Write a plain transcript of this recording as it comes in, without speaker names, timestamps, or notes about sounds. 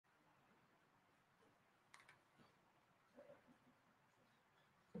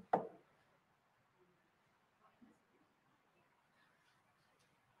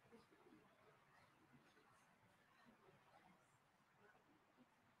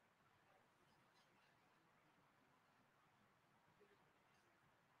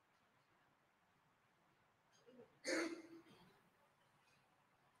How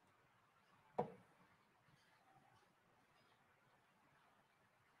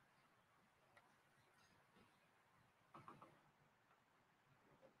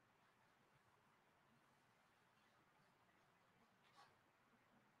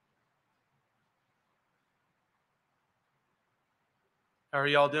are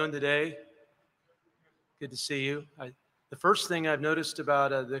y'all doing today? Good to see you. The first thing I've noticed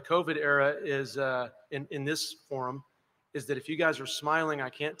about the COVID era is in this forum is that if you guys are smiling, I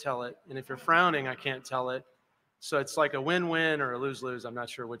can't tell it. And if you're frowning, I can't tell it. So it's like a win-win or a lose-lose. I'm not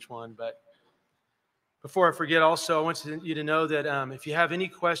sure which one. But before I forget, also, I want you to know that if you have any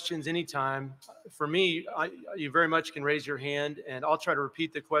questions anytime, for me, you very much can raise your hand, and I'll try to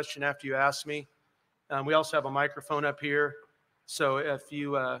repeat the question after you ask me. We also have a microphone up here. So if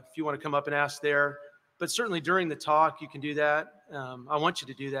you want to come up and ask there, but certainly during the talk, you can do that. I want you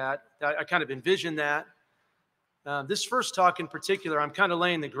to do that. I kind of envision that. This first talk in particular, I'm kind of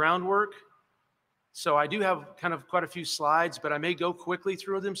laying the groundwork. So I do have kind of quite a few slides, but I may go quickly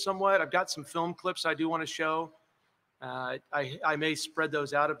through them somewhat. I've got some film clips I do want to show. I may spread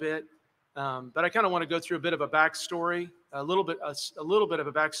those out a bit, but I kind of want to go through a bit of a backstory, a little bit of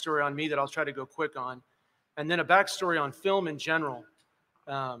a backstory on me that I'll try to go quick on. And then a backstory on film in general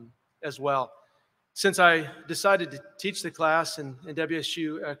as well. Since I decided to teach the class and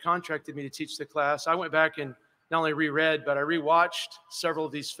WSU contracted me to teach the class, I went back and not only reread, but I rewatched several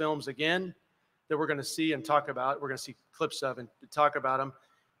of these films again that we're going to see and talk about. We're going to see clips of and talk about them.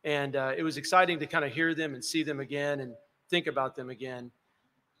 And it was exciting to kind of hear them and see them again and think about them again.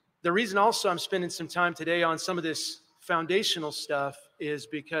 The reason also I'm spending some time today on some of this foundational stuff is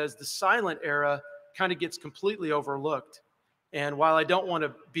because the silent era kind of gets completely overlooked. And while I don't want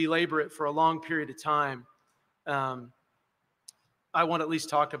to belabor it for a long period of time, I want to at least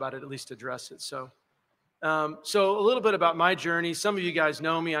talk about it, at least address it. So a little bit about my journey. Some of you guys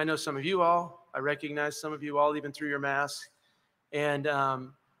know me. I know some of you all. I recognize some of you all, even through your mask. And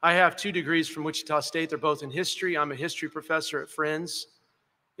I have 2 degrees from Wichita State. They're both in history. I'm a history professor at Friends,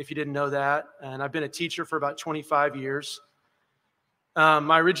 if you didn't know that. And I've been a teacher for about 25 years.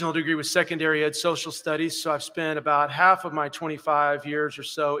 My original degree was secondary ed social studies, so I've spent about half of my 25 years or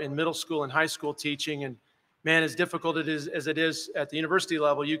so in middle school and high school teaching. And man, as difficult as it is at the university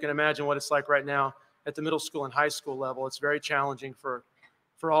level, you can imagine what it's like right now at the middle school and high school level. It's very challenging for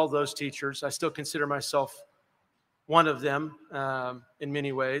all those teachers. I still consider myself one of them in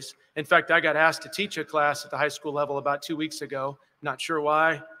many ways. In fact, I got asked to teach a class at the high school level about 2 weeks ago. Not sure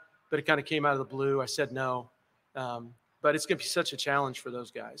why, but it kind of came out of the blue. I said no. But it's going to be such a challenge for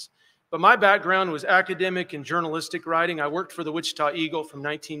those guys. But my background was academic and journalistic writing. I worked for the Wichita Eagle from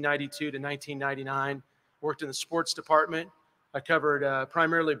 1992 to 1999, worked in the sports department. I covered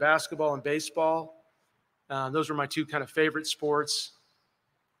primarily basketball and baseball. Those were my 2 kind of favorite sports.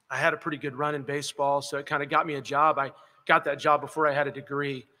 I had a pretty good run in baseball, so it kind of got me a job. I got that job before I had a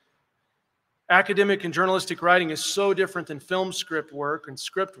degree. Academic and journalistic writing is so different than film script work,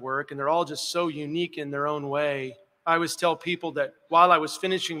 and they're all just so unique in their own way. I always tell people that while I was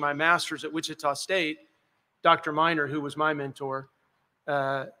finishing my master's at Wichita State, Dr. Miner, who was my mentor,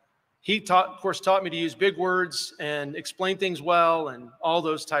 he taught me to use big words and explain things well and all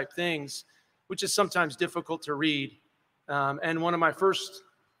those type things, which is sometimes difficult to read. And one of my first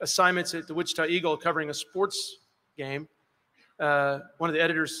assignments at the Wichita Eagle covering a sports game, one of the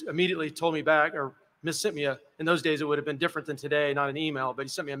editors immediately told me back, or sent me in those days it would have been different than today, not an email, but he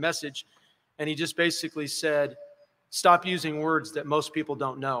sent me a message, and he just basically said, stop using words that most people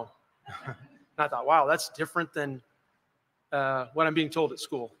don't know. And I thought, wow, that's different than what I'm being told at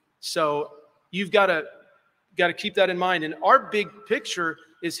school. So you've got to keep that in mind. And our big picture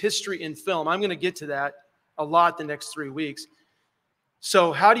is history in film. I'm going to get to that a lot the next 3 weeks.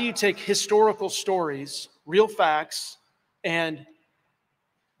 So how do you take historical stories, real facts, and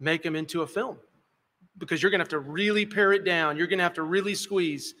make them into a film? Because you're going to have to really pare it down. You're going to have to really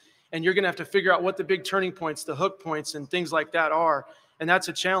squeeze. And you're going to have to figure out what the big turning points, the hook points, and things like that are. And that's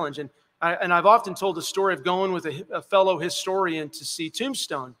a challenge. And I've often told the story of going with a fellow historian to see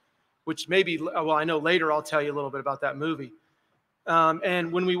Tombstone, which maybe, well, I know later I'll tell you a little bit about that movie.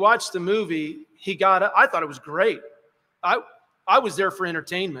 And when we watched the movie, I thought it was great. I was there for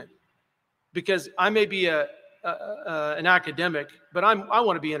entertainment because I may be an academic, but I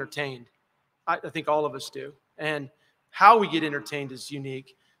want to be entertained. I think all of us do. And how we get entertained is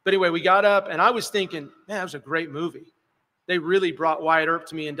unique. But anyway, we got up, and I was thinking, man, that was a great movie. They really brought Wyatt Earp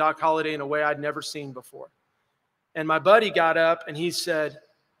to me and Doc Holliday in a way I'd never seen before. And my buddy got up, and he said,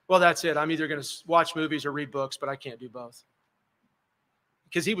 well, that's it. I'm either going to watch movies or read books, but I can't do both.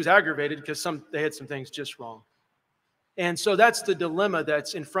 Because he was aggravated because they had some things just wrong. And so that's the dilemma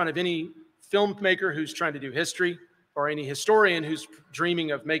that's in front of any filmmaker who's trying to do history, or any historian who's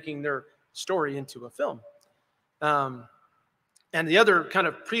dreaming of making their story into a film. And the other kind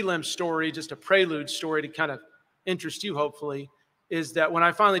of prelim story, just a prelude story to kind of interest you, hopefully, is that when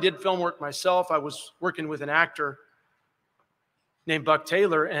I finally did film work myself, I was working with an actor named Buck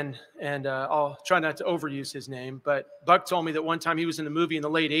Taylor, and I'll try not to overuse his name, but Buck told me that one time he was in a movie in the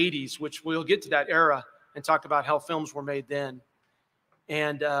late 80s, which we'll get to that era and talk about how films were made then.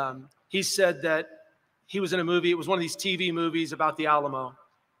 And he said that he was in a movie, it was one of these TV movies about the Alamo.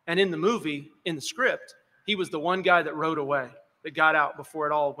 And in the movie, in the script, he was the one guy that rode away, that got out before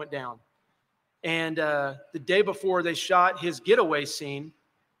it all went down. And the day before they shot his getaway scene,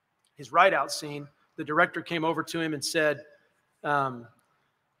 his ride-out scene, the director came over to him and said,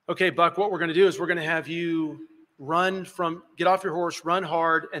 okay, Buck, what we're going to do is we're going to have you get off your horse, run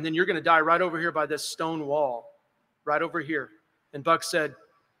hard, and then you're going to die right over here by this stone wall, right over here. And Buck said,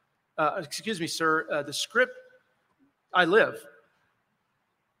 excuse me, sir, the script, I live.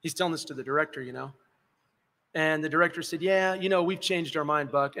 He's telling this to the director, you know. And the director said, yeah, you know, we've changed our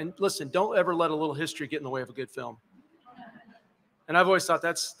mind, Buck. And listen, don't ever let a little history get in the way of a good film. And I've always thought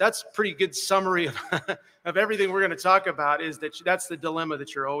that's a pretty good summary of everything we're going to talk about, is that that's the dilemma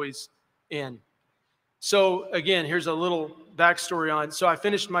that you're always in. So again, here's a little backstory on, so I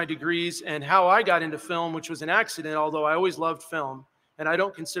finished my degrees and how I got into film, which was an accident, although I always loved film, and I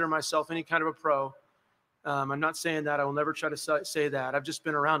don't consider myself any kind of a pro. I'm not saying that. I will never try to say that. I've just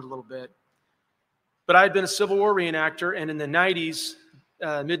been around a little bit. But I had been a Civil War reenactor, and in the 90s,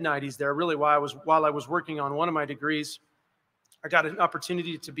 mid-90s there, really while I was working on one of my degrees, I got an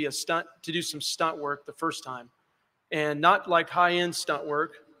opportunity to do some stunt work the first time. And not like high-end stunt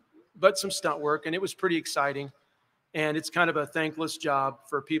work, but some stunt work, and it was pretty exciting. And it's kind of a thankless job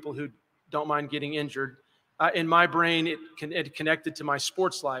for people who don't mind getting injured. In my brain, it connected to my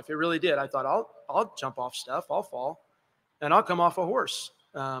sports life. It really did. I thought, I'll jump off stuff, I'll fall, and I'll come off a horse.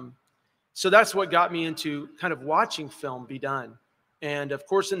 So that's what got me into kind of watching film be done. And of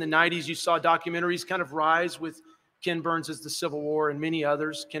course, in the 90s, you saw documentaries kind of rise with Ken Burns as the Civil War and many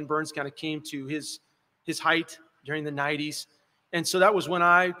others. Ken Burns kind of came to his height during the 90s. And so that was when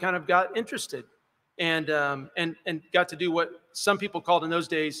I kind of got interested and got to do what some people called in those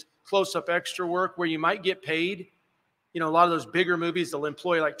days close-up extra work, where you might get paid. You know, a lot of those bigger movies, they'll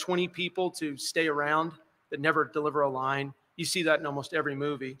employ like 20 people to stay around that never deliver a line. You see that in almost every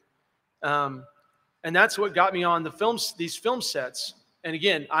movie. And that's what got me on these film sets. And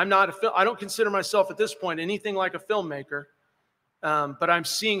again, I don't consider myself at this point anything like a filmmaker, but I'm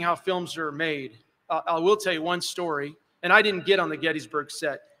seeing how films are made. I will tell you one story, and I didn't get on the Gettysburg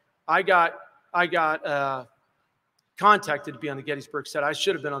set. I got contacted to be on the Gettysburg set. I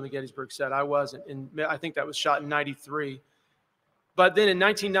should have been on the Gettysburg set. I wasn't. And I think that was shot in 93. But then in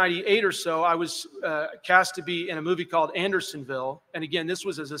 1998 or so, I was cast to be in a movie called Andersonville. And again, this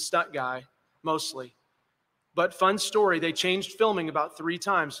was as a stunt guy, mostly. But fun story, they changed filming about 3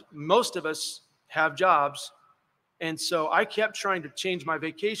 times. Most of us have jobs. And so I kept trying to change my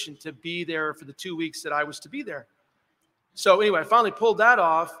vacation to be there for the 2 weeks that I was to be there. So anyway, I finally pulled that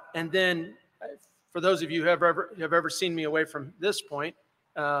off. And then for those of you who have ever seen me away from this point,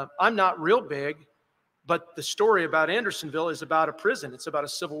 I'm not real big. But the story about Andersonville is about a prison. It's about a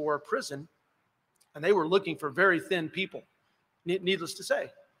Civil War prison. And they were looking for very thin people, needless to say.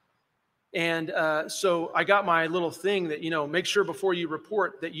 And so I got my little thing that, you know, make sure before you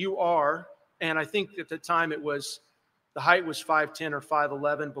report that you are, and I think at the time the height was 5'10 or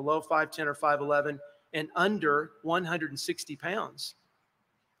 5'11, below 5'10 or 5'11, and under 160 pounds.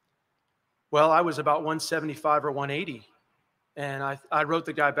 Well, I was about 175 or 180. And I wrote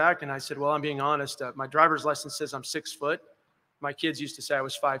the guy back and I said, well, I'm being honest. My driver's license says I'm 6 foot. My kids used to say I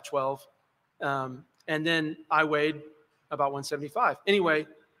was 5'12. And then I weighed about 175. Anyway,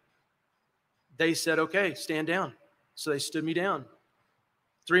 they said, okay, stand down. So they stood me down.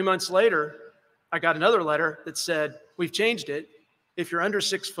 3 months later, I got another letter that said, we've changed it. If you're under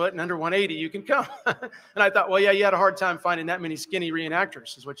 6 foot and under 180, you can come. And I thought, well, yeah, you had a hard time finding that many skinny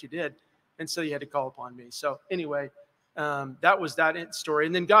reenactors is what you did. And so you had to call upon me. So anyway, that was that story.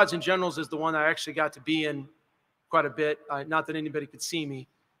 And then Gods and Generals is the one I actually got to be in quite a bit. Not that anybody could see me,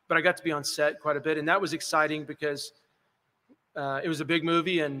 but I got to be on set quite a bit. And that was exciting because it was a big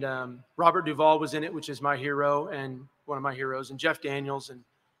movie, and Robert Duvall was in it, which is my hero and one of my heroes, and Jeff Daniels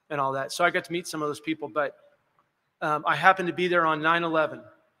and all that. So I got to meet some of those people. But I happened to be there on 9/11.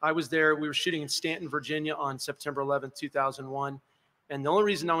 I was there. We were shooting in Stanton, Virginia on September 11th, 2001. And the only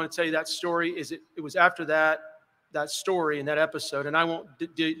reason I want to tell you that story is it was after that story and that episode, and I won't do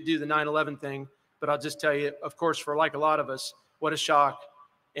the 9/11 thing, but I'll just tell you, of course, for like a lot of us, what a shock.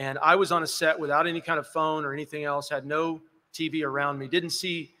 And I was on a set without any kind of phone or anything else, had no TV around me, didn't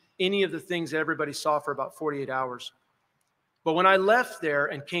see any of the things that everybody saw for about 48 hours. But when I left there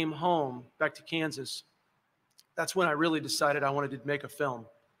and came home back to Kansas, that's when I really decided I wanted to make a film,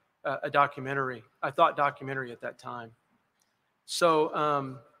 a documentary. I thought documentary at that time.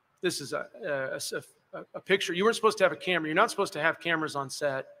 So this is a picture. You weren't supposed to have a camera. You're not supposed to have cameras on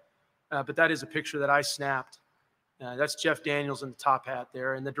set, but that is a picture that I snapped. That's Jeff Daniels in the top hat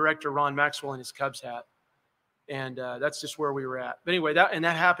there, and the director Ron Maxwell in his Cubs hat. And that's just where we were at. But anyway, that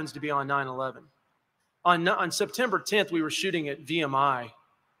happens to be on 9/11. On September 10th, we were shooting at VMI,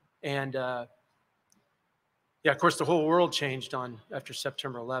 and yeah, of course, the whole world changed after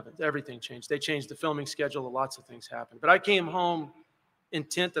September 11th. Everything changed. They changed the filming schedule. Lots of things happened. But I came home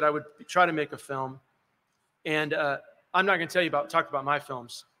intent that I would try to make a film, and I'm not going to talk about my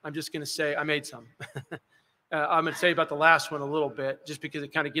films. I'm just going to say I made some. I'm going to tell you about the last one a little bit, just because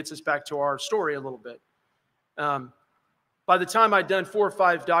it kind of gets us back to our story a little bit. By the time I'd done 4 or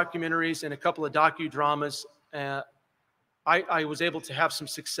 5 documentaries and a couple of docudramas, I was able to have some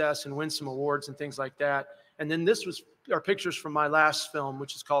success and win some awards and things like that. And then are pictures from my last film,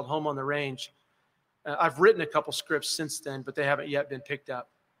 which is called Home on the Range. I've written a couple scripts since then, but they haven't yet been picked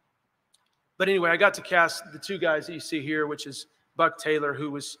up. But anyway, I got to cast the 2 guys that you see here, which is Buck Taylor, who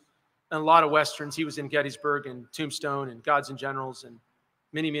was in a lot of Westerns. He was in Gettysburg and Tombstone and Gods and Generals, and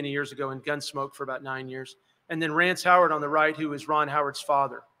many, many years ago in Gunsmoke for about 9 years. And then Rance Howard on the right, who is Ron Howard's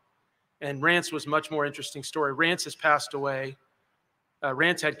father. And Rance was a much more interesting story. Rance has passed away.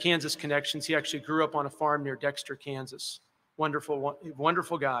 Rance had Kansas connections. He actually grew up on a farm near Dexter, Kansas. Wonderful,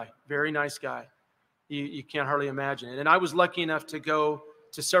 wonderful guy. Very nice guy. You can't hardly imagine it. And I was lucky enough to go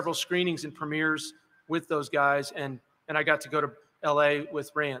to several screenings and premieres with those guys. And I got to go to LA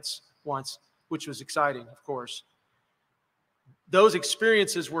with Rance once, which was exciting, of course. Those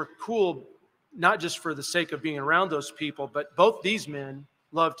experiences were cool, not just for the sake of being around those people, but both these men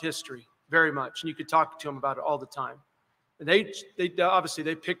loved history very much. And you could talk to them about it all the time. And they obviously,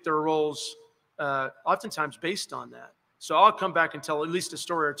 they picked their roles oftentimes based on that. So I'll come back and tell at least a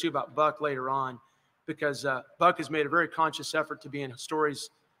story or two about Buck later on, because Buck has made a very conscious effort to be in stories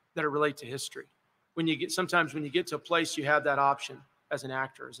that relate to history. Sometimes when you get to a place, you have that option as an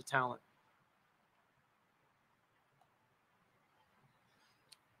actor, as a talent.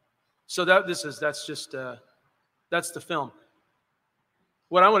 So that's the film.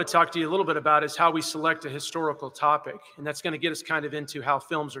 What I want to talk to you a little bit about is how we select a historical topic, and that's going to get us kind of into how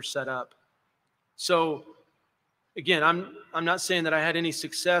films are set up. So again, I'm not saying that I had any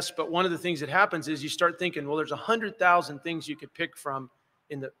success, but one of the things that happens is you start thinking, well, there's 100,000 things you could pick from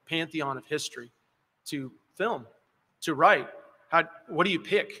in the pantheon of history to film, to write. What do you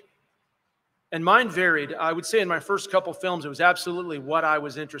pick? And mine varied. I would say in my first couple films, it was absolutely what I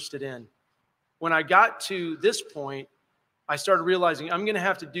was interested in. When I got to this point, I started realizing I'm going to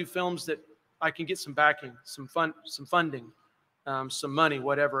have to do films that I can get some backing, some funding, some money,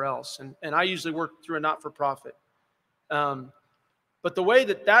 whatever else. And I usually work through a not-for-profit. But the way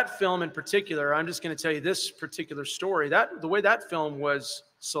that film in particular, I'm just going to tell you this particular story, the way that film was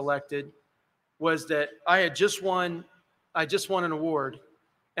selected was that I just won an award,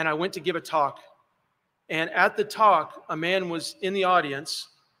 and I went to give a talk. And at the talk, a man was in the audience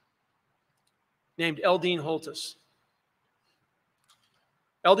named Eldine Holtis.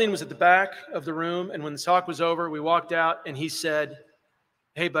 Eldine was at the back of the room, and when the talk was over, we walked out, and he said,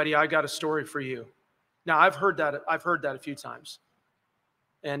 "Hey, buddy, I got a story for you." Now, I've heard that a few times,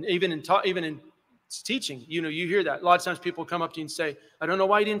 and even in teaching, you hear that. A lot of times people come up to you and say, "I don't know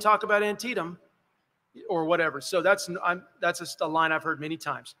why you didn't talk about Antietam," or whatever. So that's a line I've heard many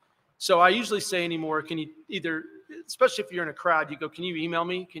times. So I usually say anymore, can you either, especially if you're in a crowd, you go, "Can you email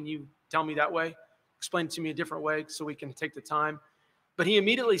me? Can you tell me that way? Explain it to me a different way so we can take the time." But he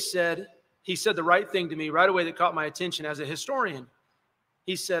immediately said the right thing to me right away that caught my attention as a historian.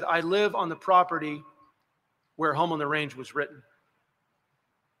 He said, "I live on the property where Home on the Range was written."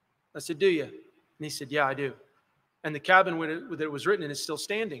 I said, "Do you?" And he said, "Yeah, I do." And the cabin that it was written in is still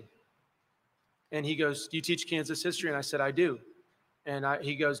standing. And he goes, "Do you teach Kansas history?" And I said, "I do." And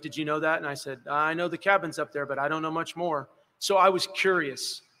he goes, "Did you know that?" And I said, "I know the cabin's up there, but I don't know much more." So I was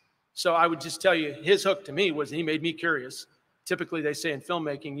curious. So I would just tell you, his hook to me was he made me curious. Typically, they say in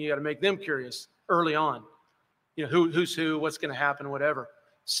filmmaking, you got to make them curious early on. Who's who, what's going to happen, whatever.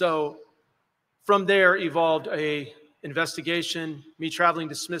 So from there evolved a investigation, me traveling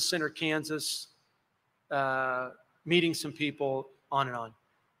to Smith Center, Kansas, meeting some people, on and on.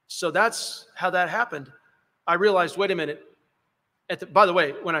 So that's how that happened. I realized, wait a minute, by the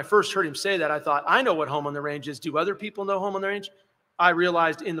way, when I first heard him say that, I thought, I know what Home on the Range is. Do other people know Home on the Range? I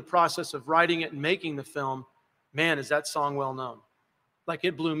realized in the process of writing it and making the film, man, is that song well known. Like,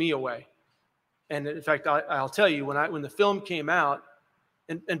 it blew me away. And in fact, I'll tell you, when the film came out,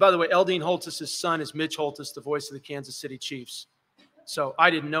 and by the way, Eldine Holtis' son is Mitch Holtis, the voice of the Kansas City Chiefs. So I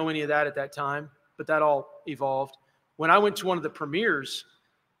didn't know any of that at that time, but that all evolved. When I went to one of the premieres,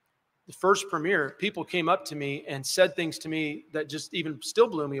 the first premiere, people came up to me and said things to me that just even still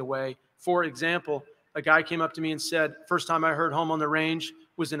blew me away. For example, a guy came up to me and said, first time I heard Home on the Range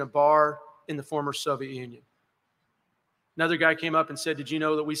was in a bar in the former Soviet Union. Another guy came up and said, did you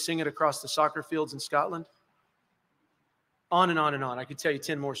know that we sing it across the soccer fields in Scotland? On and on and on. I could tell you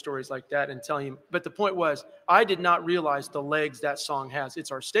 10 more stories like that and tell you. But the point was, I did not realize the legs that song has.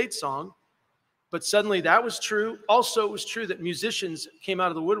 It's our state song, but suddenly that was true. Also, it was true that musicians came out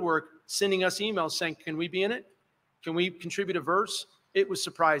of the woodwork sending us emails saying, can we be in it? Can we contribute a verse? It was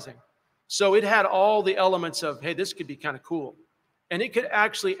surprising. So it had all the elements of, hey, this could be kind of cool. And it could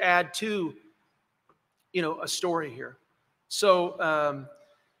actually add to, a story here. So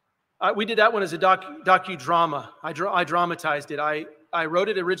we did that one as a docudrama. I dramatized it. I wrote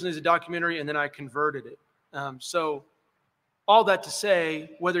it originally as a documentary, and then I converted it. So all that to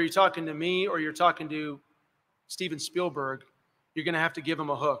say, whether you're talking to me or you're talking to Steven Spielberg, you're going to have to give him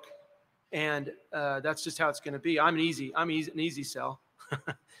a hook. And that's just how it's going to be. I'm an easy sell.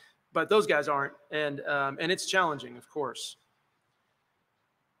 But those guys aren't. And it's challenging, of course.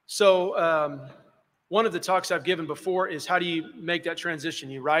 So one of the talks I've given before is, how do you make that transition?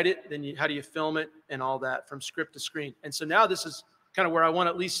 You write it, then how do you film it and all that from script to screen? And so now this is kind of where I want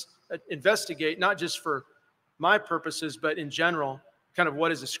to at least investigate, not just for my purposes, but in general, kind of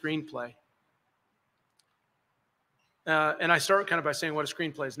what is a screenplay? And I start kind of by saying what a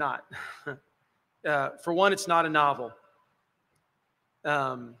screenplay is not. For one, it's not a novel.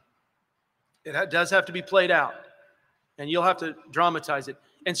 It does have to be played out, and you'll have to dramatize it.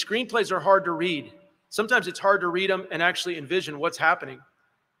 And screenplays are hard to read. Sometimes it's hard to read them and actually envision what's happening.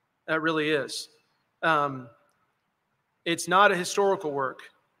 That really is. It's not a historical work.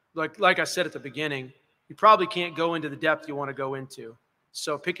 Like I said at the beginning, you probably can't go into the depth you want to go into.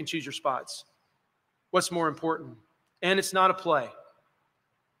 So pick and choose your spots. What's more important? And it's not a play.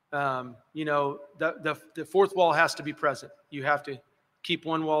 The fourth wall has to be present. You have to keep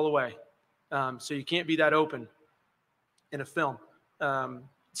one wall away. So you can't be that open in a film.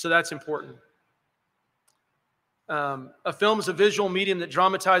 So that's important. A film is a visual medium that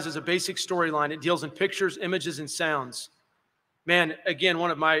dramatizes a basic storyline. It deals in pictures, images, and sounds. Man, again, one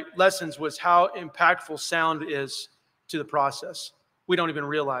of my lessons was how impactful sound is to the process. We don't even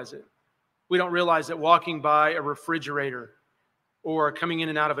realize it. We don't realize that walking by a refrigerator or coming in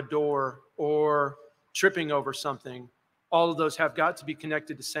and out of a door or tripping over something, all of those have got to be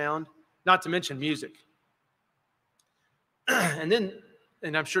connected to sound, not to mention music. And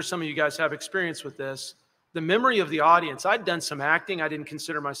I'm sure some of you guys have experience with this, the memory of the audience. I'd done some acting. I didn't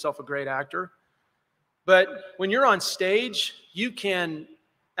consider myself a great actor. But when you're on stage, you can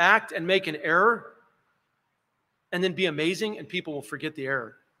act and make an error and then be amazing, and people will forget the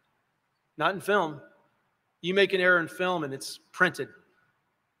error. Not in film. You make an error in film and it's printed.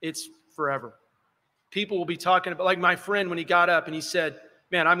 It's forever. People will be talking about, like my friend when he got up and he said,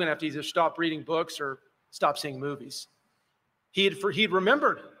 man, I'm going to have to either stop reading books or stop seeing movies. He'd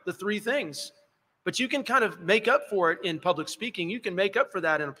remembered the three things. But you can kind of make up for it in public speaking. You can make up for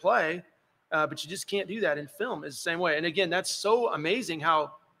that in a play, but you just can't do that in film. It's the same way. And again, that's so amazing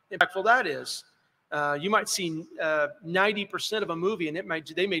how impactful that is. You might see 90% of a movie, and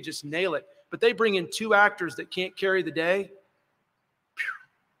they may just nail it. But they bring in two actors that can't carry the day.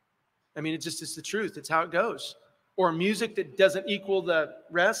 I mean, it's the truth. It's how it goes. Or music that doesn't equal the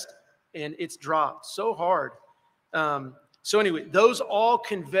rest, and it's dropped so hard. So anyway, those all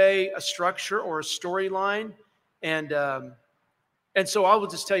convey a structure or a storyline. And so I will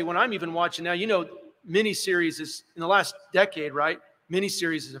just tell you, when I'm even watching now, miniseries is in the last decade, right?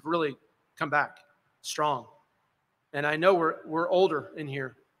 Miniseries have really come back strong. And I know we're older in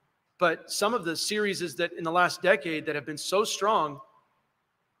here, but some of the series that in the last decade that have been so strong,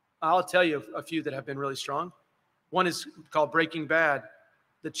 I'll tell you a few that have been really strong. One is called Breaking Bad.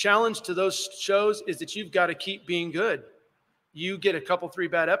 The challenge to those shows is that you've got to keep being good. You get a couple, 3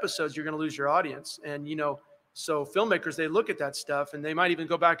 bad episodes, you're going to lose your audience. And, so filmmakers, they look at that stuff and they might even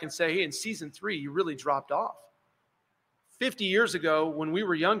go back and say, hey, in season 3, you really dropped off. 50 years ago, when we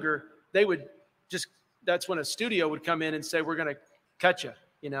were younger, that's when a studio would come in and say, we're going to cut you,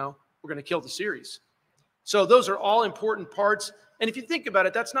 we're going to kill the series. So those are all important parts. And if you think about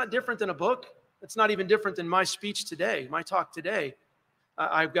it, that's not different than a book. It's not even different than my speech today, my talk today.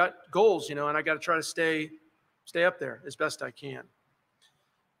 I've got goals, you know, and I got to try to stay up there as best I can.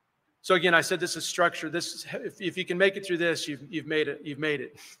 So again, I said this is structure. This is, if you can make it through this, you've made it. You've made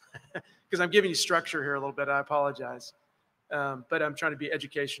it. Because I'm giving you structure here a little bit. I apologize, but I'm trying to be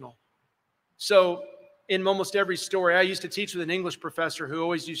educational. So in almost every story, I used to teach with an English professor who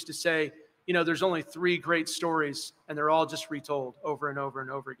always used to say, you know, there's only 3 great stories, and they're all just retold over and over and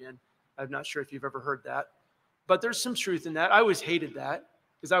over again. I'm not sure if you've ever heard that, but there's some truth in that. I always hated that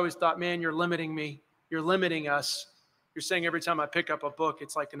because I always thought, man, you're limiting me. You're limiting us. You're saying every time I pick up a book,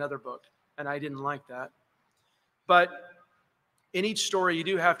 it's like another book, and I didn't like that. But in each story, you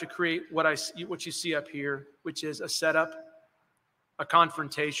do have to create what you see up here, which is a setup, a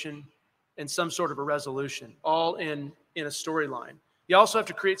confrontation, and some sort of a resolution, all in a storyline. You also have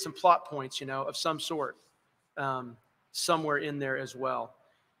to create some plot points, you know, of some sort, somewhere in there as well.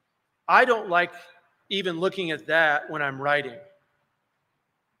 I don't like even looking at that when I'm writing.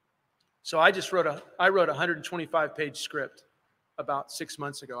 So I wrote a 125-page script about 6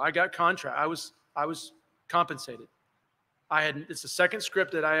 months ago. I got contract. I was compensated. It's the second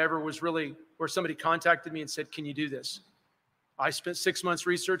script that I ever was really, where somebody contacted me and said, can you do this? I spent 6 months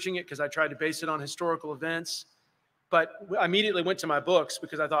researching it because I tried to base it on historical events. But I immediately went to my books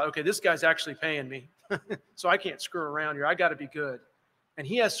because I thought, okay, this guy's actually paying me. So I can't screw around here. I got to be good. And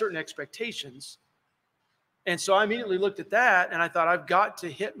he has certain expectations. And so I immediately looked at that and I thought, I've got to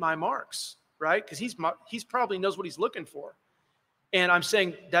hit my marks, right? Because he's probably knows what he's looking for. And I'm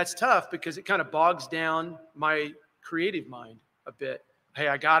saying that's tough because it kind of bogs down my creative mind a bit. Hey,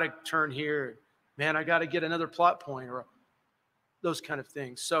 I got to turn here. Man, I got to get another plot point, or those kind of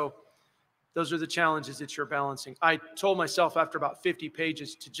things. So those are the challenges that you're balancing. I told myself after about 50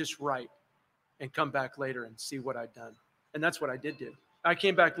 pages to just write and come back later and see what I'd done. And that's what I did do. I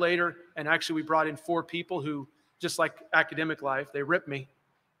came back later, and actually we brought in 4 people who, just like academic life, they ripped me.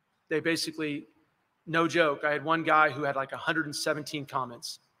 They basically, no joke, I had one guy who had like 117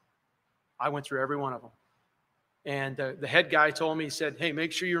 comments. I went through every one of them. And the head guy told me, he said, hey,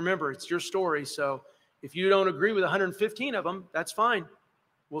 make sure you remember, it's your story. So if you don't agree with 115 of them, that's fine.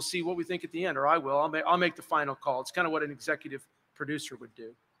 We'll see what we think at the end, or I will. I'll make the final call. It's kind of what an executive producer would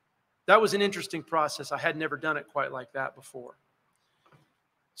do. That was an interesting process. I had never done it quite like that before.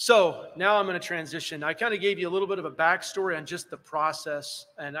 So now I'm going to transition. I kind of gave you a little bit of a backstory on just the process,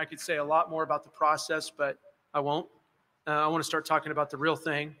 and I could say a lot more about the process, but I won't. I want to start talking about the real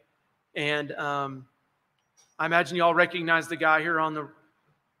thing. And I imagine you all recognize the guy here on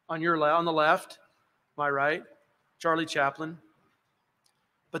the left, my right, Charlie Chaplin.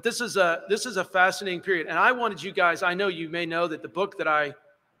 But this is a fascinating period, and I wanted you guys. I know you may know that the book that I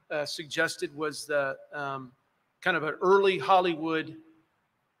suggested was the kind of an early Hollywood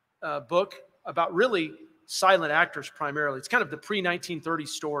book about really silent actors primarily. It's kind of the pre-1930s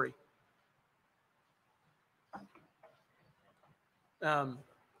story.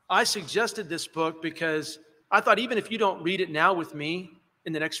 I suggested this book because I thought even if you don't read it now with me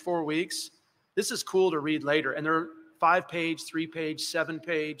in the next 4 weeks, this is cool to read later. And they're 5-page, 3-page,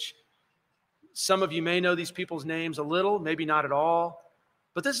 7-page. Some of you may know these people's names a little, maybe not at all.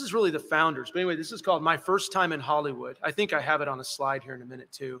 But this is really the founders. But anyway, this is called My First Time in Hollywood. I think I have it on a slide here in a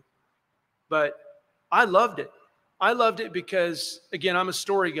minute too. But I loved it. I loved it because, again, I'm a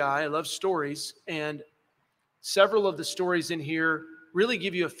story guy. I love stories. And several of the stories in here really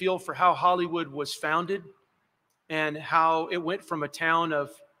give you a feel for how Hollywood was founded and how it went from a town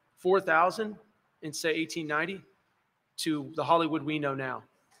of 4,000 in, say, 1890 to the Hollywood we know now.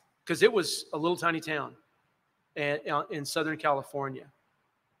 Because it was a little tiny town in Southern California.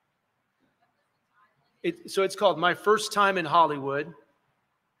 So it's called My First Time in Hollywood.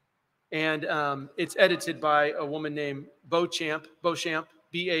 And it's edited by a woman named Beauchamp,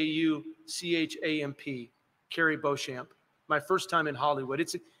 B-A-U-C-H-A-M-P, Carrie Beauchamp. My First Time in Hollywood.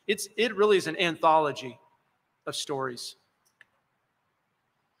 It really is an anthology of stories.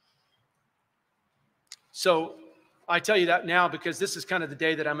 So I tell you that now because this is kind of the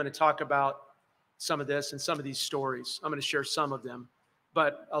day that I'm going to talk about some of this and some of these stories. I'm going to share some of them,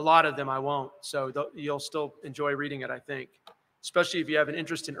 but a lot of them I won't. So you'll still enjoy reading it, I think, especially if you have an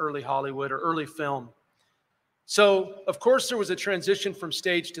interest in early Hollywood or early film. So, of course, there was a transition from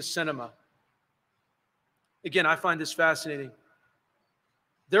stage to cinema. Again, I find this fascinating.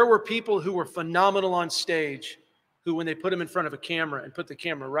 There were people who were phenomenal on stage who, when they put them in front of a camera and put the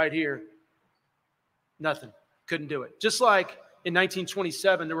camera right here, nothing, couldn't do it. Just like in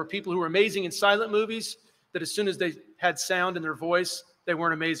 1927, there were people who were amazing in silent movies that as soon as they had sound in their voice, they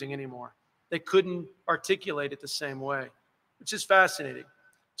weren't amazing anymore. They couldn't articulate it the same way, which is fascinating.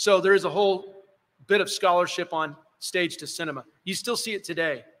 So there is a whole bit of scholarship on stage to cinema. You still see it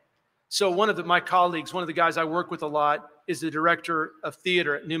today. So one of my colleagues, one of the guys I work with a lot, is the director of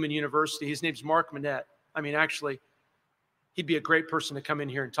theater at Newman University. His name's Mark Manette. I mean, actually, he'd be a great person to come in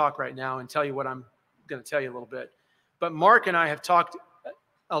here and talk right now and tell you what I'm going to tell you a little bit. But Mark and I have talked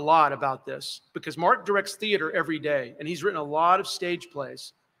a lot about this because Mark directs theater every day, and he's written a lot of stage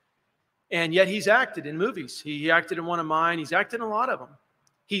plays. And yet he's acted in movies. He acted in one of mine. He's acted in a lot of them.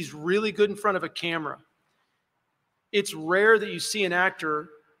 He's really good in front of a camera. It's rare that you see an actor.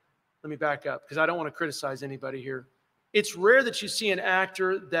 Let me back up because I don't want to criticize anybody here. It's rare that you see an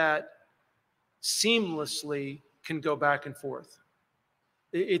actor that seamlessly can go back and forth.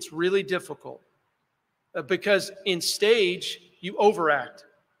 It's really difficult because in stage, you overact.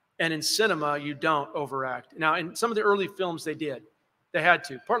 And in cinema, you don't overact. Now, in some of the early films, they did. They had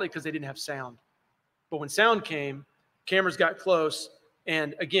to, partly because they didn't have sound. But when sound came, cameras got close.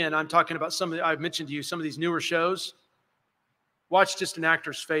 And again, I'm talking about I've mentioned to you, some of these newer shows. Watch just an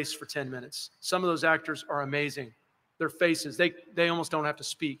actor's face for 10 minutes. Some of those actors are amazing. Their faces, they almost don't have to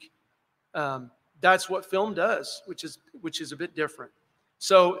speak. That's what film does, which is a bit different.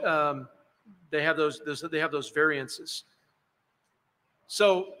 So they have those variances.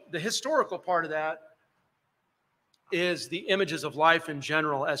 So the historical part of that is the images of life in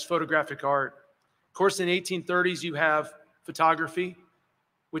general as photographic art. Of course, in the 1830s, you have photography,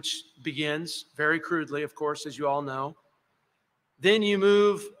 which begins very crudely, of course, as you all know. Then you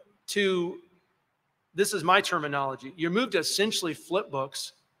move to, this is my terminology, you move to essentially flip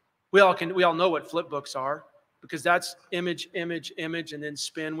books. We all know what flip books are because that's image, image, image, and then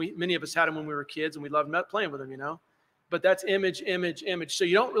spin. Many of us had them when we were kids, and we loved playing with them, you know. But that's image, image, image. So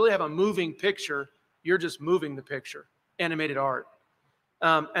you don't really have a moving picture. You're just moving the picture, animated art.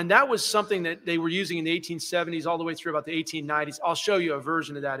 And that was something that they were using in the 1870s all the way through about the 1890s. I'll show you a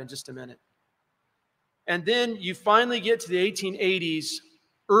version of that in just a minute. And then you finally get to the 1880s,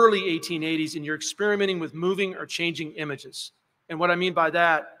 early 1880s, and you're experimenting with moving or changing images. And what I mean by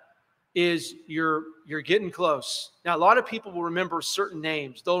that is you're getting close. Now, a lot of people will remember certain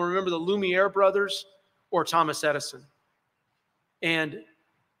names. They'll remember the Lumiere brothers or Thomas Edison. And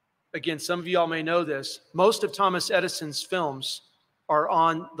again, some of you all may know this. Most of Thomas Edison's films are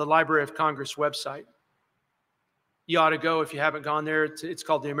on the Library of Congress website. You ought to go if you haven't gone there. It's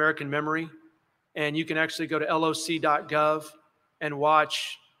called The American Memory. And you can actually go to loc.gov and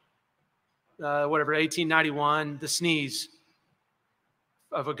watch, 1891, The Sneeze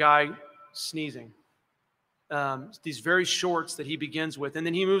of a guy sneezing. These very shorts that he begins with. And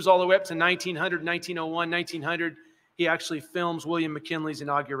then he moves all the way up to 1900, 1901, 1900. He actually films William McKinley's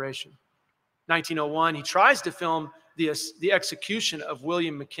inauguration. 1901, he tries to film the execution of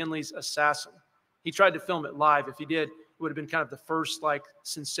William McKinley's assassin. He tried to film it live. If he did, it would have been kind of the first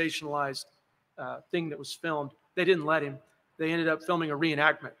sensationalized thing that was filmed. They didn't let him. They ended up filming a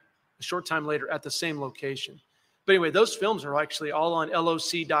reenactment a short time later at the same location. But anyway, those films are actually all on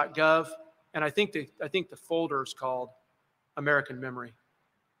loc.gov, and I think the folder is called American Memory,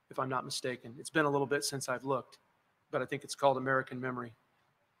 if I'm not mistaken. It's been a little bit since I've looked, but I think it's called American Memory.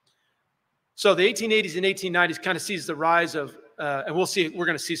 So the 1880s and 1890s kind of sees the rise of, and we're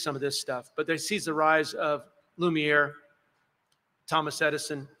going to see some of this stuff, but they sees the rise of Lumiere, Thomas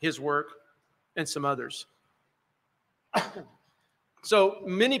Edison, his work, and some others. So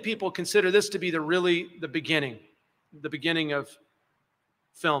many people consider this to be the beginning of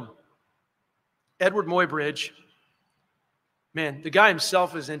film. Edward Muybridge, man, the guy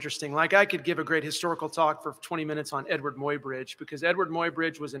himself is interesting. I could give a great historical talk for 20 minutes on Edward Muybridge because Edward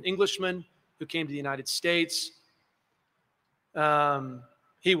Muybridge was an Englishman who came to the United States.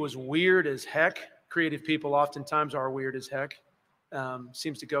 He was weird as heck. Creative people oftentimes are weird as heck.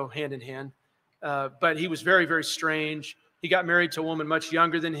 Seems to go hand in hand. But he was very, very strange. He got married to a woman much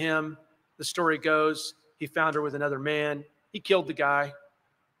younger than him. The story goes, he found her with another man. He killed the guy.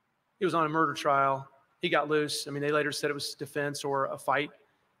 He was on a murder trial. He got loose. I mean, they later said it was defense or a fight.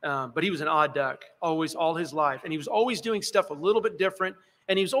 But he was an odd duck, always, all his life. And he was always doing stuff a little bit different.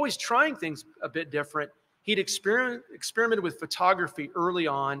 And he was always trying things a bit different. He'd experimented with photography early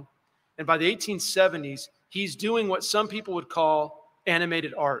on. And by the 1870s, he's doing what some people would call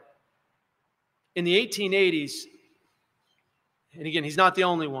animated art. In the 1880s, and again, he's not the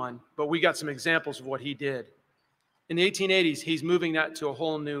only one, but we got some examples of what he did. In the 1880s, he's moving that to a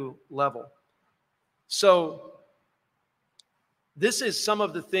whole new level. So this is some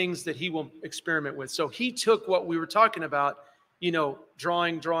of the things that he will experiment with. So he took what we were talking about,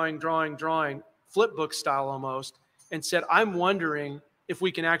 drawing, flip book style almost, and said, I'm wondering if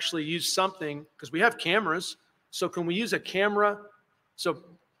we can actually use something, because we have cameras, so can we use a camera? So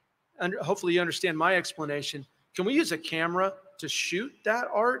hopefully you understand my explanation. can we use a camera to shoot that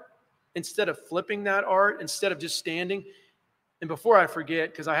art instead of flipping that art, instead of just standing? And before I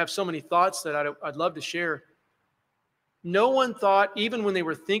forget, because I have so many thoughts that I'd love to share, no one thought, even when they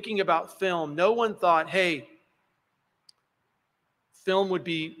were thinking about film, no one thought, hey, film would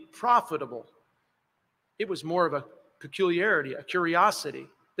be profitable. It was more of a peculiarity, a curiosity.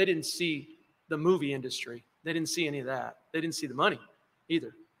 They didn't see the movie industry. They didn't see any of that. They didn't see the money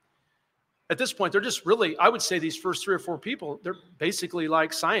either. At this point, they're just really, I would say these first 3 or 4 people, they're basically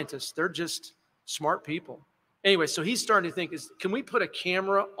like scientists. They're just smart people. Anyway, so he's starting to think, can we put a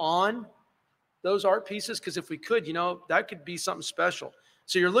camera on those art pieces? Because if we could, that could be something special.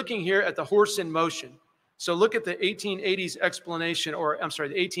 So you're looking here at the horse in motion. So look at the 1880s explanation, or I'm sorry,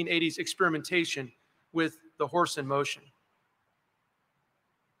 the 1880s experimentation with the horse in motion.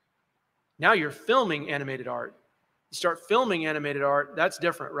 Now you're filming animated art. You start filming animated art, that's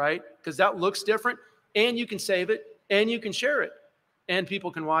different, right? Because that looks different, and you can save it, and you can share it, and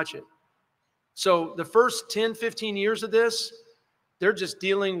people can watch it. So the first 10, 15 years of this, they're just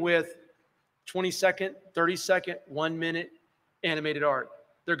dealing with 20-second, 30-second, 1-minute animated art.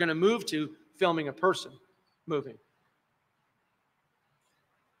 They're going to move to filming a person moving.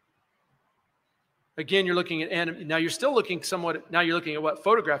 Again, you're looking at now you're still looking somewhat, now you're looking at what?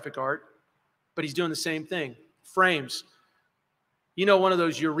 Photographic art, but he's doing the same thing. Frames. One of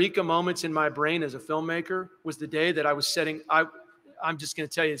those eureka moments in my brain as a filmmaker was the day that I was I'm just going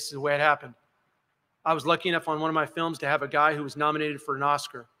to tell you, this is the way it happened. I was lucky enough on one of my films to have a guy who was nominated for an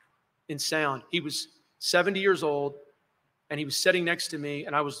Oscar in sound. He was 70 years old, and he was sitting next to me,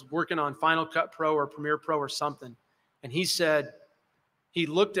 and I was working on Final Cut Pro or Premiere Pro or something. And he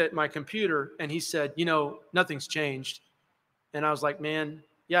looked at my computer, and he said, nothing's changed. And I was like, man,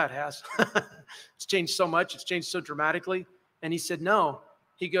 yeah, it has. It's changed so much. It's changed so dramatically. And he said, no.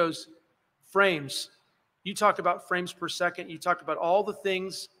 He goes, frames. You talk about frames per second. You talked about all the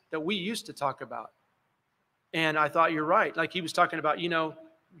things that we used to talk about. And I thought, you're right. Like he was talking about,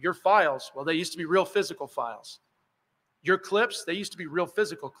 your files. Well, they used to be real physical files. Your clips, they used to be real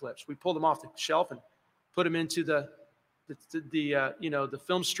physical clips. We pulled them off the shelf and put them into the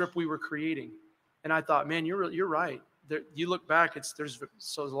film strip we were creating. And I thought, man, you're right. You look back, there's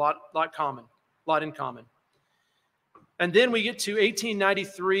a lot in common. And then we get to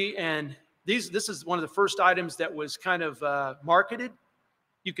 1893, and this is one of the first items that was kind of marketed.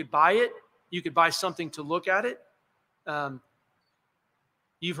 You could buy it. You could buy something to look at it.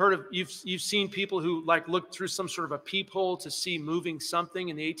 You've seen people who look through some sort of a peephole to see moving something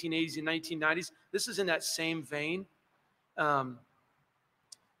in the 1880s and 1990s. This is in that same vein. But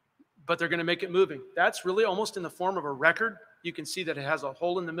they're going to make it moving. That's really almost in the form of a record. You can see that it has a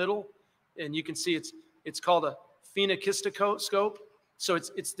hole in the middle, and you can see it's called a phenakistoscope. So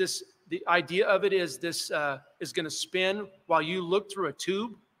it's this. The idea of it is this is going to spin while you look through a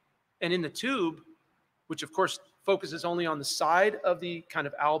tube, and in the tube, which of course focuses only on the side of the kind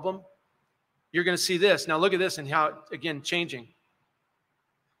of album, you're going to see this. Now look at this and how again changing.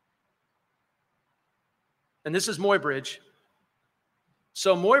 And this is Muybridge.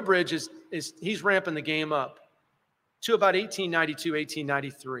 So Muybridge he's ramping the game up to about 1892,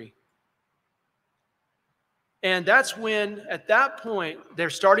 1893. And that's when, at that point,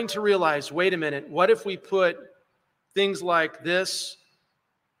 they're starting to realize, wait a minute, what if we put things like this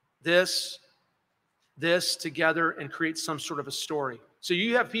together and create some sort of a story? So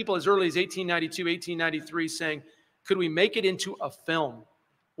you have people as early as 1892, 1893 saying, could we make it into a film?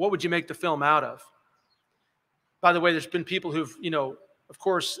 What would you make the film out of? By the way, there's been people who've, of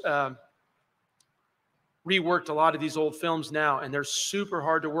course, reworked a lot of these old films now, and they're super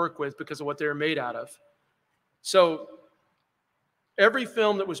hard to work with because of what they're made out of. So every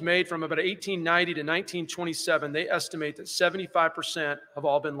film that was made from about 1890 to 1927, they estimate that 75% have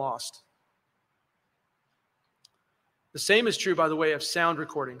all been lost. The same is true, by the way, of sound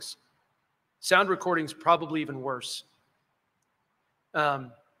recordings. Sound recordings probably even worse.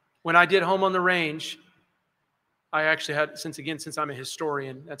 When I did Home on the Range, I actually had, since I'm a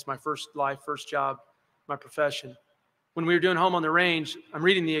historian, that's my first job, my profession. When we were doing Home on the Range, I'm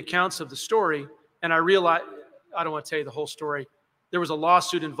reading the accounts of the story, and I realized, I don't want to tell you the whole story, there was a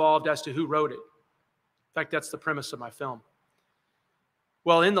lawsuit involved as to who wrote it. In fact, that's the premise of my film.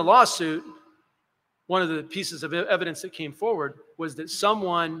 Well, in the lawsuit, one of the pieces of evidence that came forward was that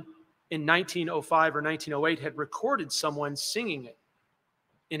someone in 1905 or 1908 had recorded someone singing it.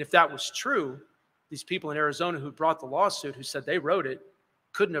 And if that was true, these people in Arizona who brought the lawsuit, who said they wrote it,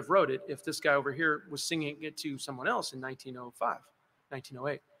 couldn't have wrote it if this guy over here was singing it to someone else in 1905,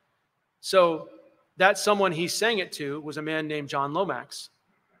 1908. So that someone he sang it to was a man named John Lomax.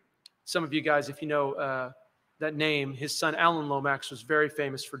 Some of you guys, if you know that name, his son Alan Lomax was very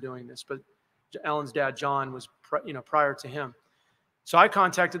famous for doing this, but Alan's dad, John, was prior to him. So I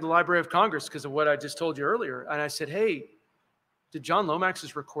contacted the Library of Congress because of what I just told you earlier. And I said, hey, did John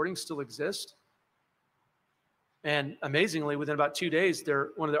Lomax's recording still exist? And amazingly, within about 2 days,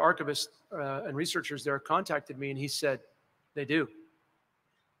 one of the archivists and researchers there contacted me, and he said, they do.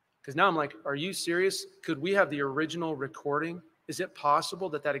 Because now I'm like, are you serious? Could we have the original recording? Is it possible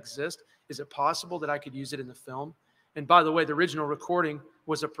that that exists? Is it possible that I could use it in the film? And by the way, the original recording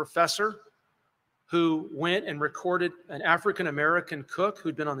was a professor who went and recorded an African-American cook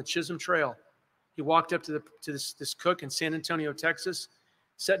who'd been on the Chisholm Trail. He walked up to this cook in San Antonio, Texas,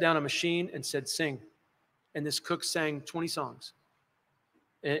 set down a machine and said, sing. And this cook sang 20 songs.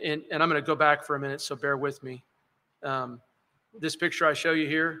 And I'm going to go back for a minute, so bear with me. This picture I show you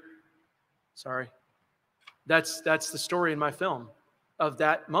here, sorry, that's the story in my film of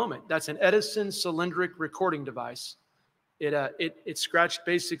that moment. That's an Edison cylindric recording device. It scratched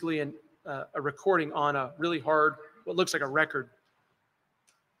basically a recording on a really hard, what looks like a record.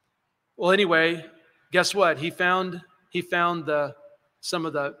 Well, anyway, guess what? He found some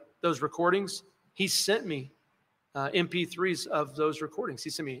of those recordings. He sent me MP3s of those recordings. He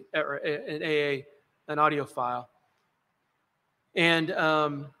sent me an audio file. And,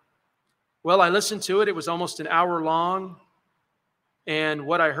 well, I listened to it. It was almost an hour long. And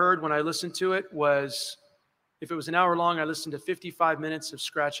what I heard when I listened to it was, if it was an hour long, I listened to 55 minutes of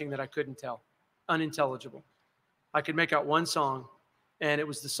scratching that I couldn't tell, unintelligible. I could make out one song, and it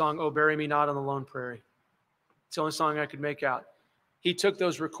was the song, Oh, Bury Me Not on the Lone Prairie. It's the only song I could make out. He took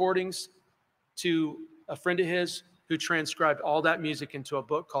those recordings to a friend of his who transcribed all that music into a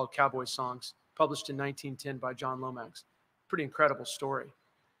book called Cowboy Songs, published in 1910 by John Lomax. Pretty incredible story.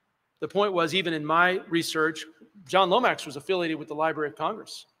 The point was, even in my research, John Lomax was affiliated with the Library of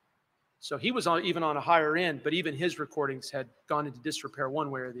Congress. So he was even on a higher end, but even his recordings had gone into disrepair one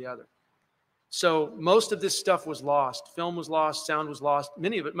way or the other. So most of this stuff was lost. Film was lost, sound was lost.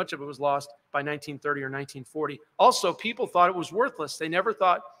 Much of it was lost by 1930 or 1940. Also, people thought it was worthless. They never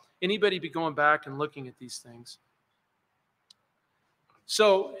thought anybody would be going back and looking at these things.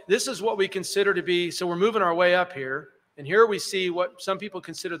 So this is what we consider to be, so we're moving our way up here. And here we see what some people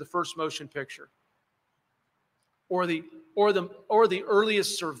consider the first motion picture, or the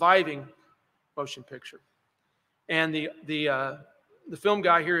earliest surviving motion picture. And the film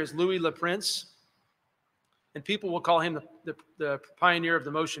guy here is Louis Le Prince, and people will call him the pioneer of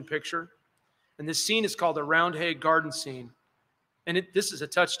the motion picture. And this scene is called the Roundhay Garden scene. And this is a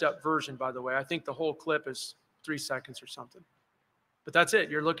touched up version, by the way. I think the whole clip is 3 seconds or something. But that's it.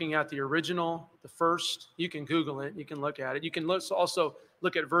 You're looking at the original, the first. You can Google it. You can look at it. You can also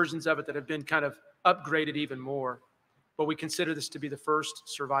look at versions of it that have been kind of upgraded even more. But we consider this to be the first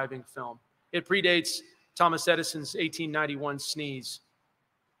surviving film. It predates Thomas Edison's 1891 sneeze.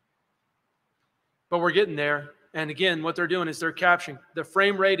 But we're getting there. And again, what they're doing is they're capturing. The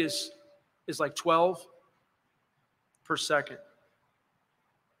frame rate is like 12 per second.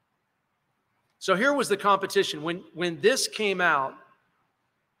 So here was the competition. When this came out,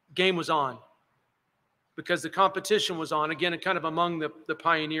 game was on, because the competition was on, again, kind of among the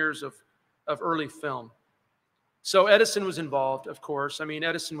pioneers of early film. So Edison was involved, of course. I mean,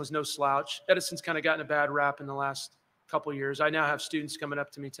 Edison was no slouch. Edison's kind of gotten a bad rap in the last couple of years. I now have students coming up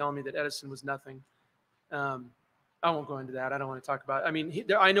to me telling me that Edison was nothing. I won't go into that. I don't want to talk about it. I mean,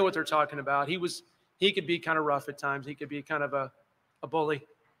 I know what they're talking about. He could be kind of rough at times. He could be kind of a bully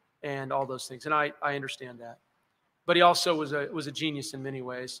and all those things. And I understand that. But he also was a genius in many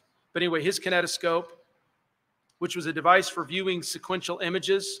ways. But anyway, his kinetoscope, which was a device for viewing sequential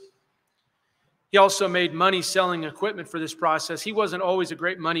images. He also made money selling equipment for this process. He wasn't always a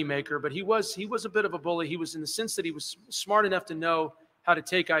great money maker, but he was a bit of a bully. He was, in the sense that he was smart enough to know how to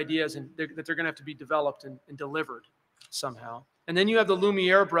take ideas and that they're going to have to be developed and delivered somehow. And then you have the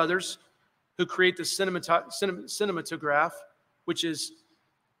Lumiere brothers, who create the cinematograph, which is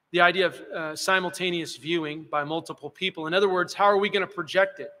the idea of simultaneous viewing by multiple people. In other words, how are we going to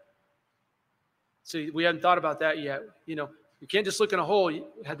project it? So we hadn't thought about that yet. You know, you can't just look in a hole.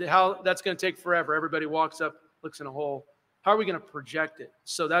 How that's going to take forever. Everybody walks up, looks in a hole. How are we going to project it?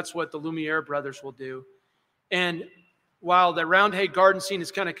 So that's what the Lumiere brothers will do. And while the Roundhay Garden scene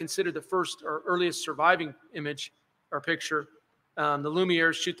is kind of considered the first or earliest surviving image or picture, the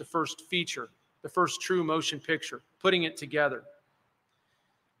Lumieres shoot the first feature, the first true motion picture, putting it together.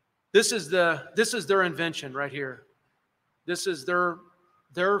 This is their invention right here. This is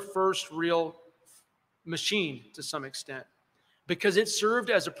their first real machine to some extent, because it served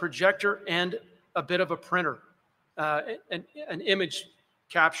as a projector and a bit of a printer, an image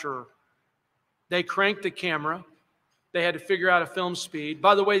capturer. They cranked the camera. They had to figure out a film speed.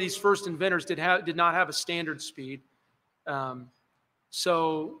 By the way, these first inventors did not have a standard speed.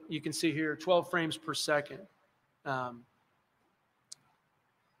 So you can see here 12 frames per second.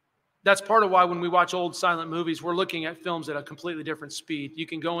 That's part of why when we watch old silent movies, we're looking at films at a completely different speed. You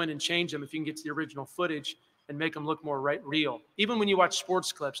can go in and change them if you can get to the original footage and make them look more real. Even when you watch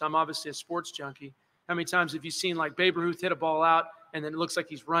sports clips, I'm obviously a sports junkie. How many times have you seen like Babe Ruth hit a ball out and then it looks like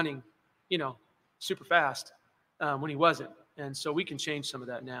he's running, super fast when he wasn't? And so we can change some of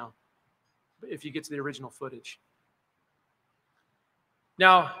that now if you get to the original footage.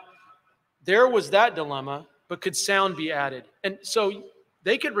 Now, there was that dilemma, but could sound be added? And so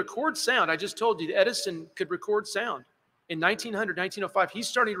they could record sound. I just told you that Edison could record sound. In 1900, 1905, he's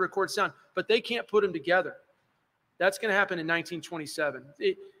starting to record sound, but they can't put them together. That's going to happen in 1927.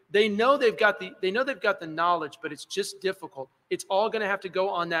 They know they've got the knowledge, but it's just difficult. It's all going to have to go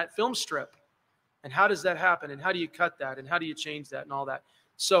on that film strip. And how does that happen? And how do you cut that? And how do you change that and all that?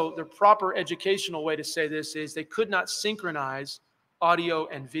 So the proper educational way to say this is they could not synchronize audio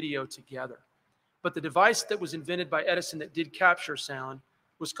and video together. But the device that was invented by Edison that did capture sound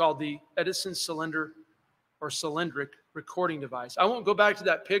was called the Edison cylinder or cylindric recording device. I won't go back to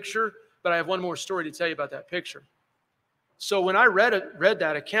that picture, but I have one more story to tell you about that picture. So when I read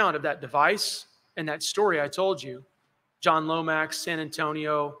that account of that device and that story I told you, John Lomax, San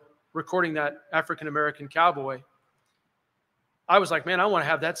Antonio, recording that African-American cowboy, I was like, man, I want to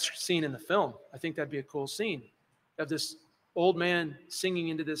have that scene in the film. I think that'd be a cool scene. Of this old man singing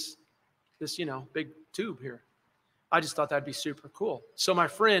into this big tube here. I just thought that'd be super cool. So my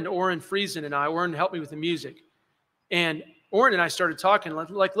friend Orrin Friesen and Orrin helped me with the music. And Orrin and I started talking,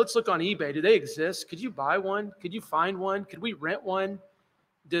 like, let's look on eBay. Do they exist? Could you buy one? Could you find one? Could we rent one?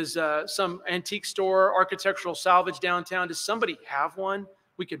 Does some antique store, architectural salvage downtown, does somebody have one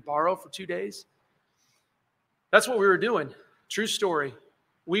we could borrow for 2 days? That's what we were doing. True story.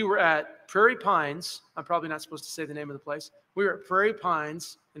 We were at Prairie Pines. I'm probably not supposed to say the name of the place. We were at Prairie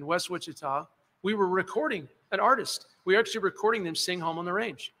Pines in West Wichita. We were recording an artist. We were actually recording them sing Home on the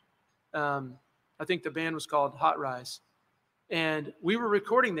Range. I think the band was called Hot Rise. And we were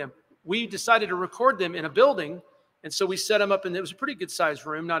recording them. We decided to record them in a building. And so we set them up, and it was a pretty good sized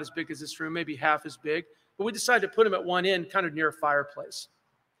room, not as big as this room, maybe half as big. But we decided to put them at one end, kind of near a fireplace.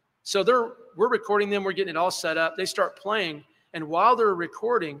 So we're recording them. We're getting it all set up. They start playing. And while they're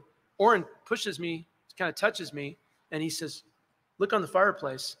recording, Orrin pushes me, kind of touches me, and he says, look on the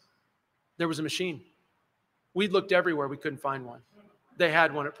fireplace. There was a machine. We looked everywhere. We couldn't find one. They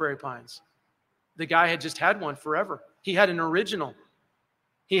had one at Prairie Pines. The guy had just had one forever. He had an original.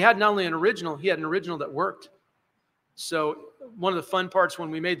 He had not only an original, he had an original that worked. So one of the fun parts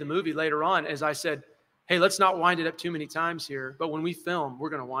when we made the movie later on is I said, hey, let's not wind it up too many times here. But when we film, we're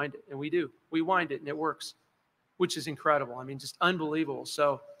going to wind it. And we do. We wind it and it works, which is incredible. I mean, just unbelievable.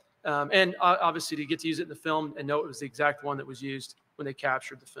 So, and obviously to get to use it in the film and know it was the exact one that was used when they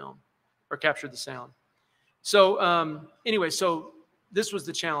captured the film or captured the sound. So anyway, so this was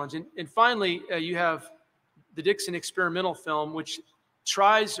the challenge. And finally, you have the Dixon experimental film, which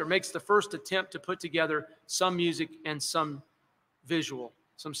tries or makes the first attempt to put together some music and some visual,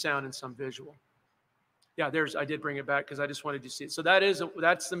 some sound and some visual. Yeah, I did bring it back because I just wanted you to see it. So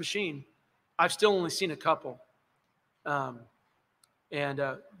that's the machine. I've still only seen a couple. They're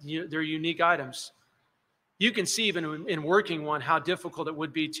unique items. You can see even in working one how difficult it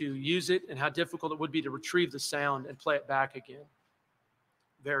would be to use it and how difficult it would be to retrieve the sound and play it back again.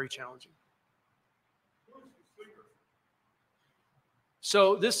 Very challenging.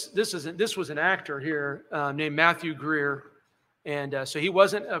 So this was an actor here named Matthew Greer, and so he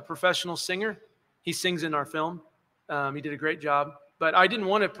wasn't a professional singer. He sings in our film. He did a great job, but I didn't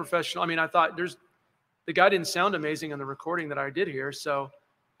want a professional. I mean, I thought the guy didn't sound amazing on the recording that I did here, so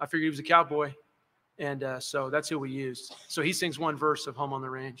I figured he was a cowboy, and so that's who we used. So he sings one verse of Home on the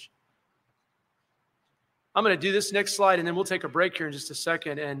Range. I'm going to do this next slide, and then we'll take a break here in just a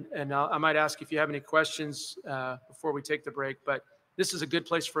second, and I might ask if you have any questions before we take the break, but this is a good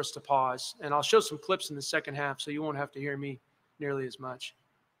place for us to pause, and I'll show some clips in the second half so you won't have to hear me nearly as much.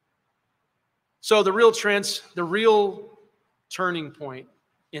 So the real turning point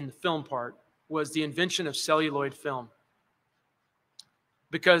in the film part was the invention of celluloid film.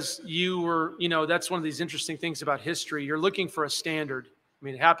 Because that's one of these interesting things about history. You're looking for a standard. I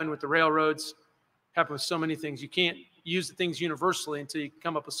mean, it happened with the railroads, happened with so many things. You can't use the things universally until you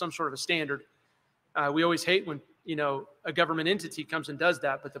come up with some sort of a standard. We always hate when, a government entity comes and does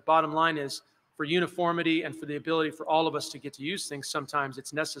that. But the bottom line is for uniformity and for the ability for all of us to get to use things, sometimes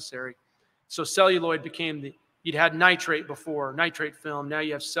it's necessary. So celluloid became you'd had nitrate before, nitrate film. Now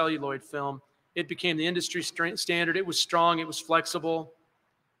you have celluloid film. It became the industry standard. It was strong. It was flexible.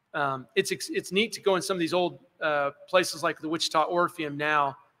 It's neat to go in some of these old places like the Wichita Orpheum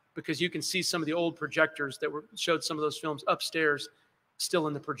now, because you can see some of the old projectors that showed some of those films upstairs, still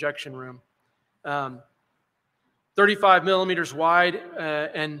in the projection room. 35 millimeters wide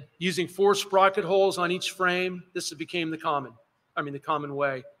and using 4 sprocket holes on each frame. This became the common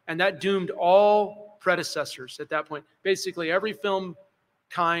way. And that doomed all predecessors at that point. Basically, every film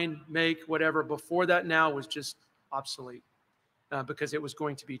kind, make, whatever, before that now was just obsolete because it was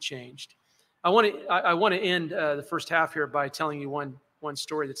going to be changed. I want to end the first half here by telling you one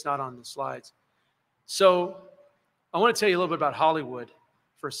story that's not on the slides. So I want to tell you a little bit about Hollywood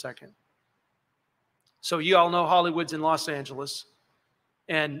for a second. So you all know Hollywood's in Los Angeles,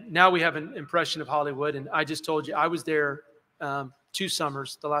 and now we have an impression of Hollywood. And I just told you I was there 2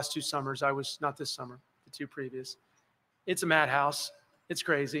 summers. The last 2 summers, I was not this summer, the 2 previous. It's a madhouse. It's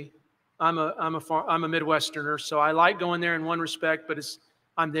crazy. I'm a Midwesterner, so I like going there in one respect, but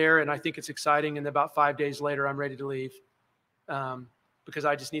I'm there and I think it's exciting. And about 5 days later, I'm ready to leave because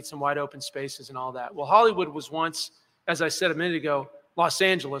I just need some wide open spaces and all that. Well, Hollywood was once, as I said a minute ago, Los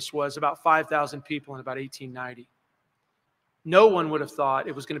Angeles was about 5,000 people in about 1890. No one would have thought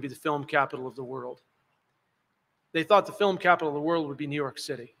it was going to be the film capital of the world. They thought the film capital of the world would be New York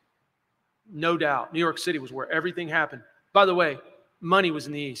City. No doubt. New York City was where everything happened. By the way, money was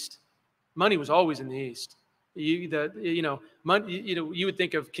in the East. Money was always in the East. You would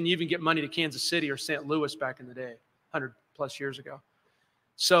think of, can you even get money to Kansas City or St. Louis back in the day, 100 plus years ago?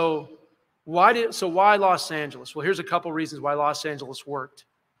 So why Los Angeles? Well, here's a couple reasons why Los Angeles worked,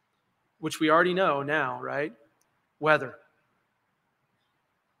 which we already know now, right? Weather.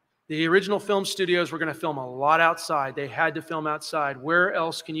 The original film studios were going to film a lot outside. They had to film outside. Where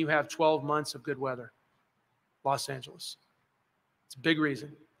else can you have 12 months of good weather? Los Angeles. It's a big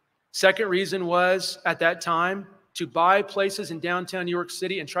reason. Second reason was, at that time, to buy places in downtown New York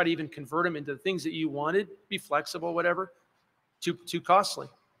City and try to even convert them into the things that you wanted, be flexible, whatever, too costly.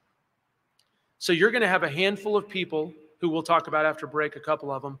 So you're going to have a handful of people who we'll talk about after break, a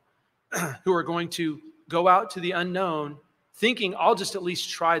couple of them, who are going to go out to the unknown thinking, I'll just at least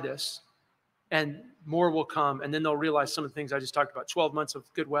try this and more will come. And then they'll realize some of the things I just talked about, 12 months of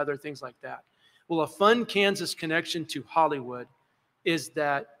good weather, things like that. Well, a fun Kansas connection to Hollywood is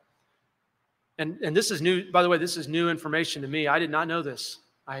that, and this is new, by the way, this is new information to me. I did not know this.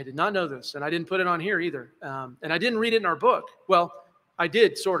 And I didn't put it on here either. And I didn't read it in our book. Well, I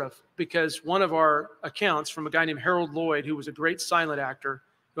did, sort of, because one of our accounts from a guy named Harold Lloyd, who was a great silent actor,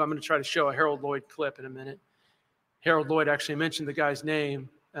 who I'm going to try to show a Harold Lloyd clip in a minute. Harold Lloyd actually mentioned the guy's name,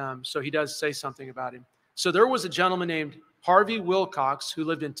 so he does say something about him. So there was a gentleman named Harvey Wilcox who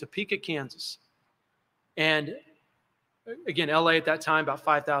lived in Topeka, Kansas. And again, LA at that time, about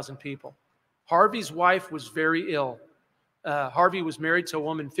 5,000 people. Harvey's wife was very ill. Harvey was married to a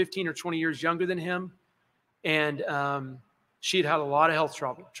woman 15 or 20 years younger than him, and she had had a lot of health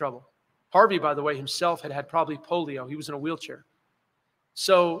trouble. Harvey, by the way, himself had probably polio. He was in a wheelchair.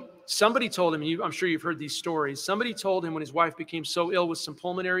 So somebody told him, I'm sure you've heard these stories, somebody told him when his wife became so ill with some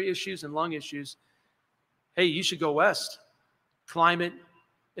pulmonary issues and lung issues, hey, you should go west. Climate,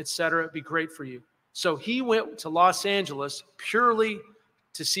 etc., be great for you. So he went to Los Angeles purely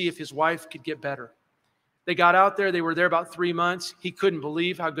to see if his wife could get better. They got out there. They were there about 3 months. He couldn't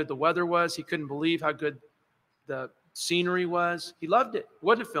believe how good the weather was. He couldn't believe how good the scenery was. He loved it. He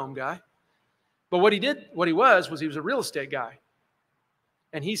wasn't a film guy. But what he was he was a real estate guy.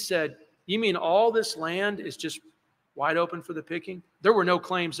 And he said, you mean all this land is just wide open for the picking? There were no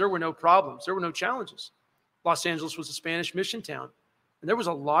claims. There were no problems. There were no challenges. Los Angeles was a Spanish mission town. And there was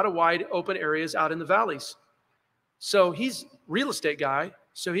a lot of wide open areas out in the valleys. So he's a real estate guy.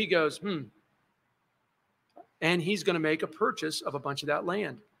 So he goes, and he's going to make a purchase of a bunch of that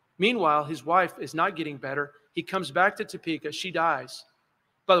land. Meanwhile, his wife is not getting better. He comes back to Topeka. She dies.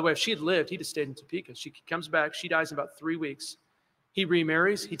 By the way, if she had lived, he'd have stayed in Topeka. She comes back. She dies in about 3 weeks. He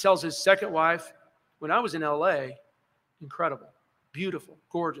remarries. He tells his second wife, when I was in LA, incredible, beautiful,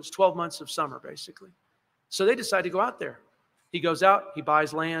 gorgeous, 12 months of summer, basically. So they decide to go out there. He goes out. He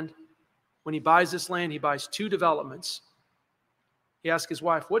buys land. When he buys this land, he buys 2 developments. He asked his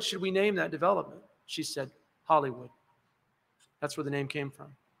wife, what should we name that development? She said, Hollywood. That's where the name came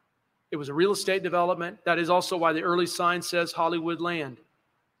from. It was a real estate development. That is also why the early sign says Hollywood Land,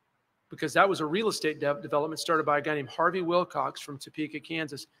 because that was a real estate development started by a guy named Harvey Wilcox from Topeka,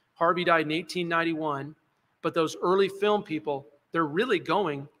 Kansas. Harvey died in 1891, but those early film people, they're really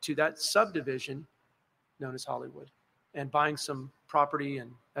going to that subdivision known as Hollywood and buying some property,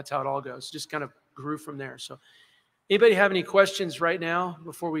 and that's how it all goes. Just kind of grew from there. So Anybody have any questions right now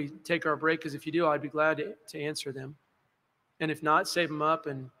before we take our break? Because if you do, I'd be glad to answer them. And if not, save them up,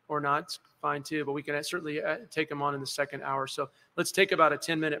 and or not, it's fine too. But we can certainly take them on in the second hour. So let's take about a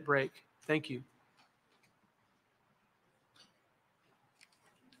 10-minute break. Thank you.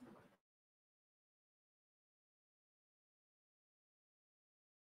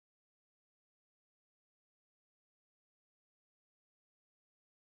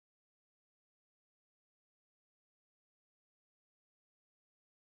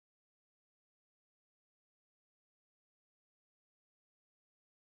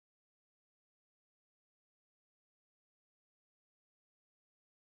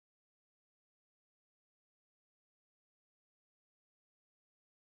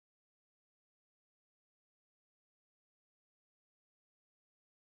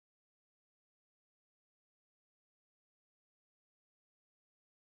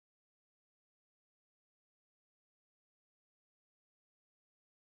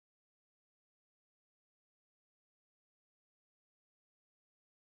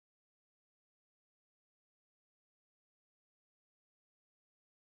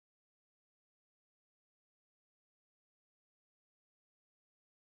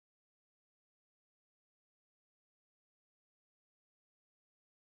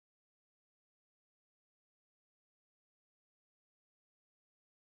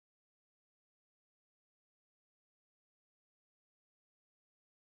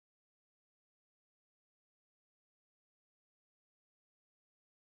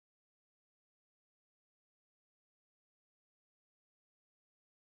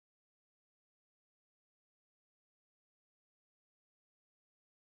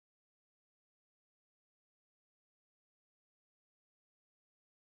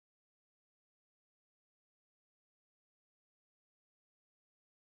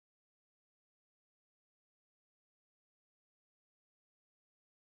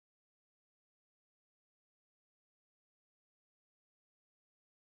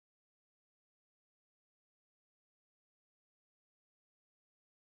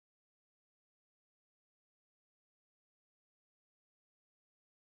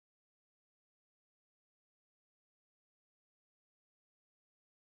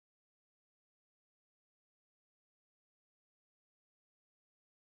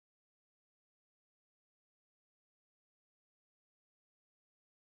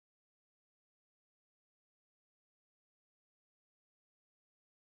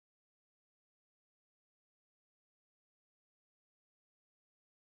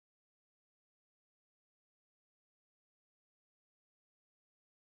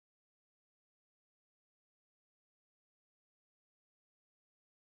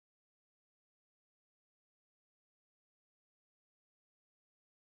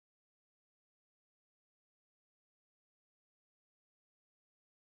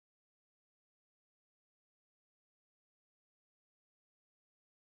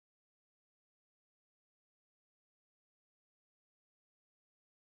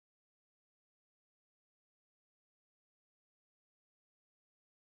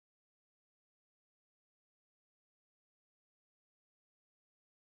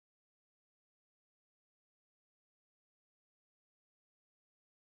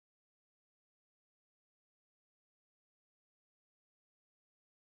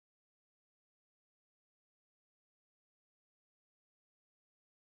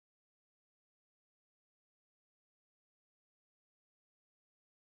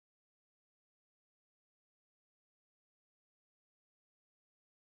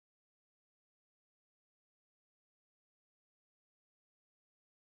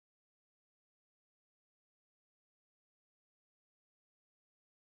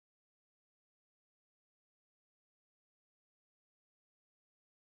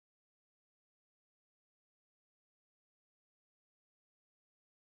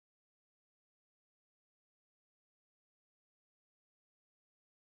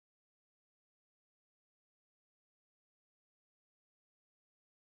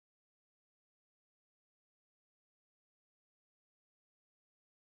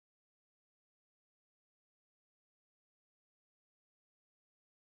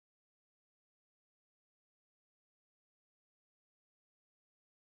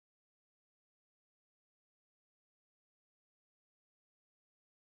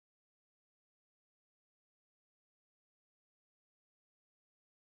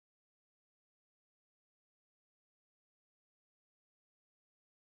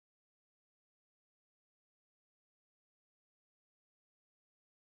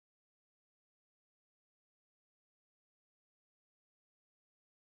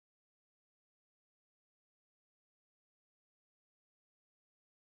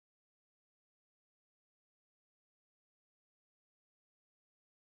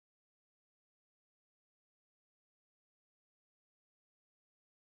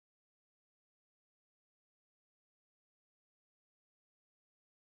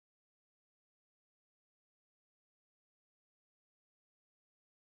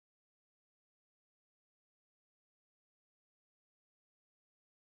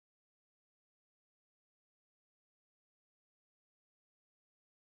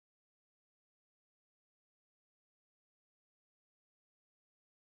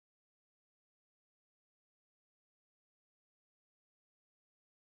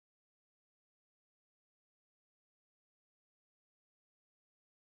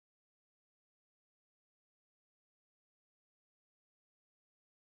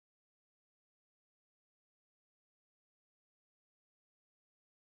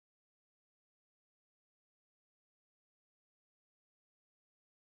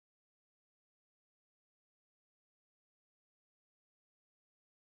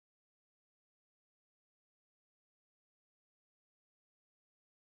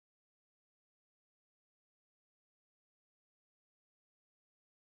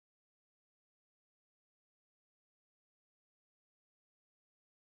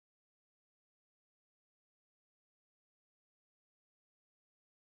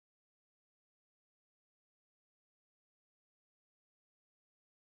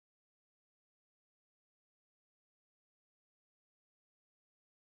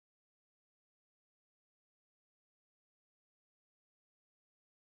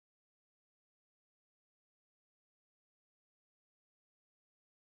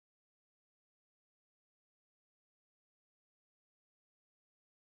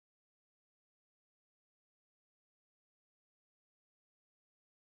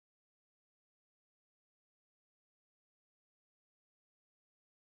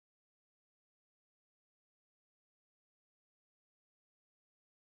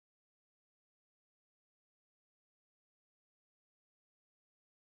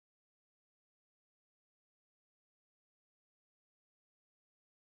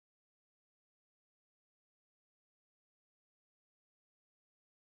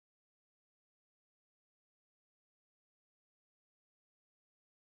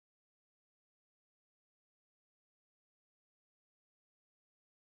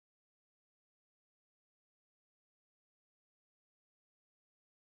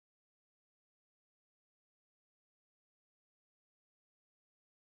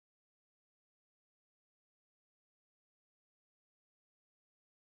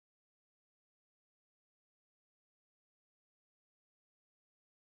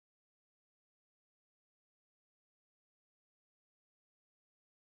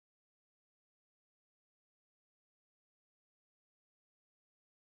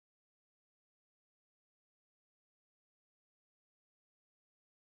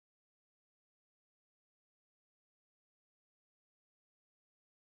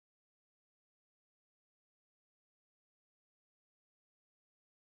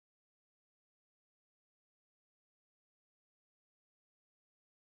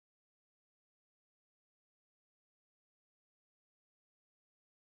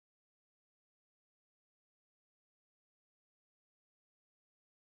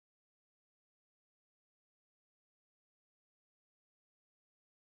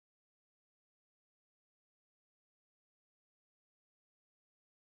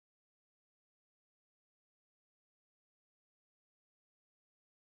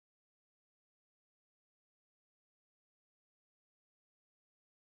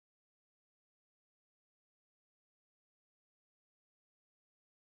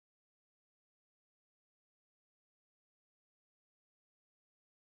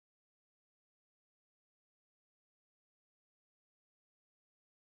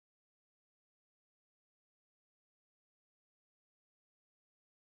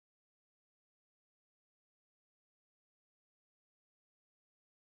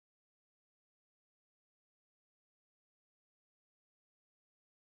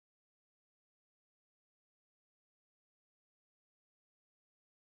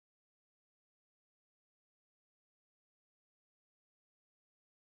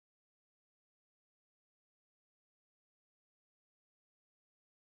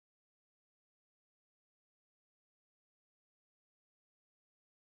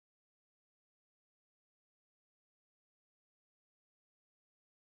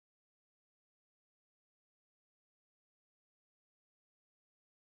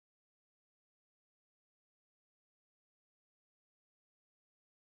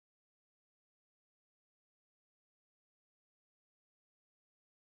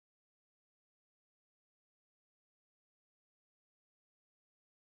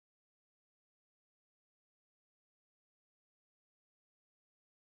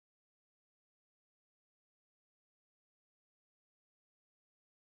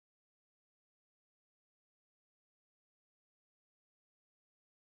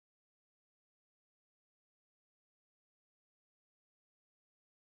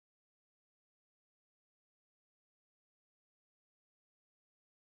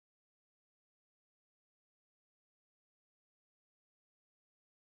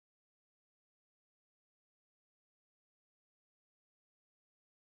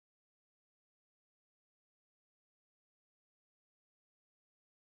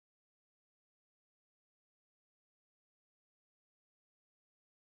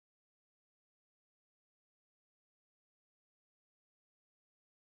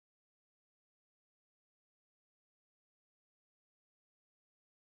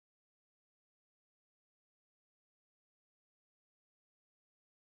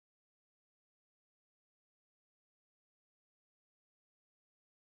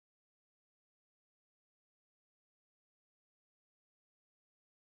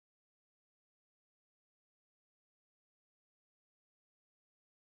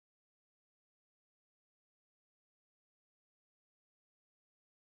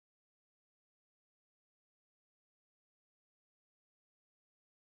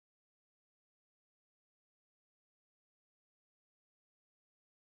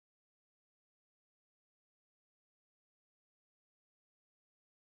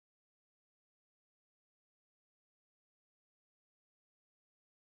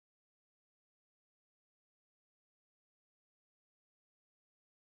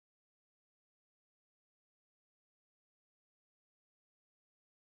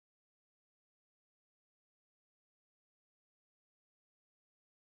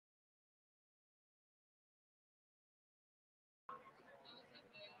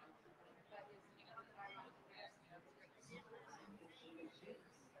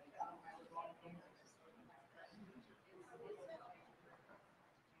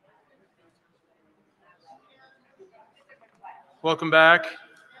 Welcome back.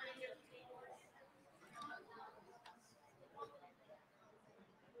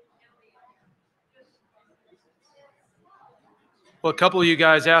 Well, a couple of you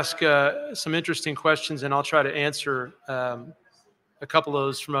guys ask some interesting questions, and I'll try to answer a couple of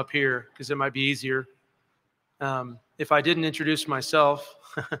those from up here because it might be easier. If I didn't introduce myself,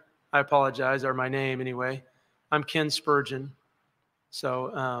 I apologize, or my name anyway. I'm Ken Spurgeon,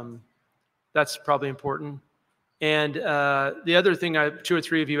 so that's probably important. And the other thing two or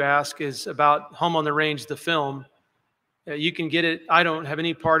three of you ask is about Home on the Range, the film. You can get it. I don't have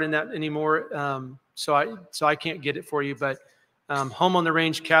any part in that anymore, so I can't get it for you, but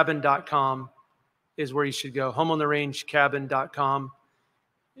homeontherangecabin.com is where you should go. Homeontherangecabin.com.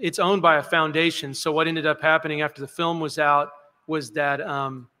 It's owned by a foundation. So what ended up happening after the film was out was that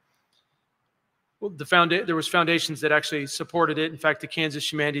there was foundations that actually supported it. In fact, the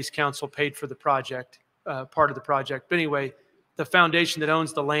Kansas Humanities Council paid for the project, part of the project. But anyway, the foundation that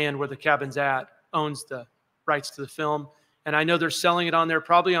owns the land where the cabin's at owns the rights to the film. And I know they're selling it on there,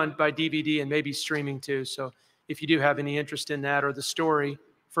 probably by DVD and maybe streaming too. So if you do have any interest in that or the story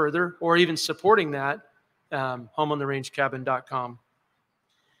further, or even supporting that, homeontherangecabin.com.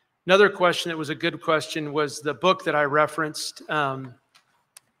 Another question that was a good question was the book that I referenced.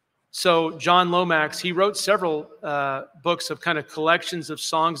 So John Lomax, he wrote several books of kind of collections of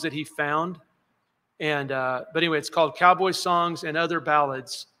songs that he found. And but anyway, it's called Cowboy Songs and Other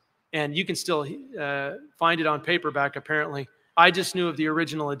Ballads. And you can still find it on paperback, apparently. I just knew of the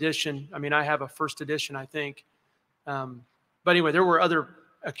original edition. I mean, I have a first edition, I think. But anyway, there were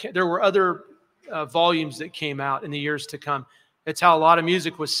other volumes that came out in the years to come. It's how a lot of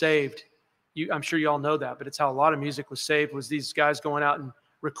music was saved. I'm sure you all know that, but it's how a lot of music was saved, was these guys going out and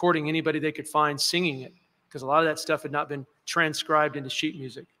recording anybody they could find singing it, because a lot of that stuff had not been transcribed into sheet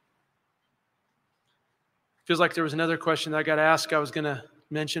music. Feels like there was another question that I got to ask I was going to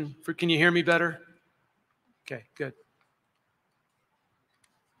mention. Can you hear me better? Okay, good.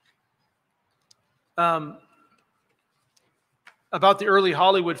 About the early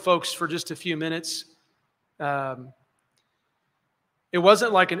Hollywood folks for just a few minutes. It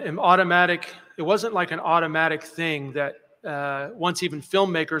wasn't like an automatic thing that once even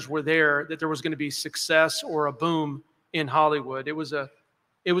filmmakers were there, that there was going to be success or a boom in Hollywood. It was a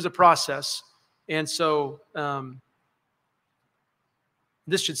process. And so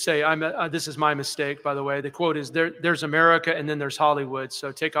this should say, this is my mistake, by the way. The quote is, there's America and then there's Hollywood.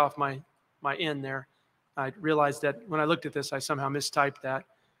 So take off my N there. I realized that when I looked at this, I somehow mistyped that.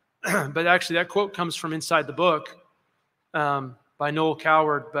 But actually, that quote comes from inside the book by Noel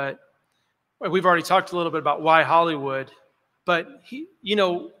Coward. But we've already talked a little bit about why Hollywood. But,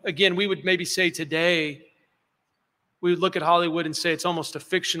 again, we would maybe say today, we would look at Hollywood and say it's almost a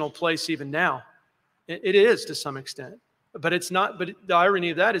fictional place even now. It is to some extent. But it's not. But the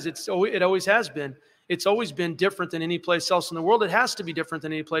irony of that is it always has been. It's always been different than any place else in the world. It has to be different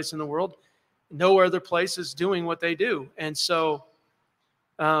than any place in the world. No other place is doing what they do. And so,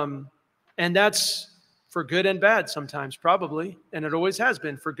 and that's for good and bad sometimes, probably. And it always has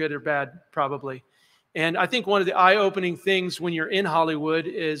been for good or bad, probably. And I think one of the eye-opening things when you're in Hollywood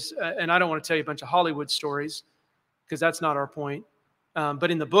is, and I don't want to tell you a bunch of Hollywood stories, because that's not our point. But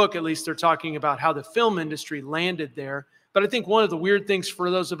in the book, at least, they're talking about how the film industry landed there. But I think one of the weird things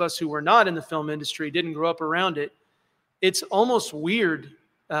for those of us who were not in the film industry, didn't grow up around it, it's almost weird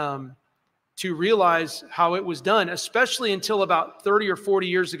to realize how it was done, especially until about 30 or 40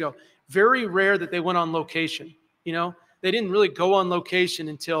 years ago. Very rare that they went on location. They didn't really go on location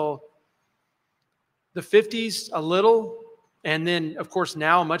until the 50s a little. And then, of course,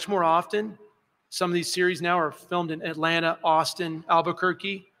 now much more often. Some of these series now are filmed in Atlanta, Austin,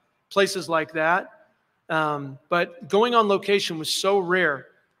 Albuquerque, places like that. But going on location was so rare.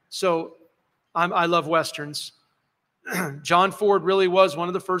 So I love Westerns. John Ford really was one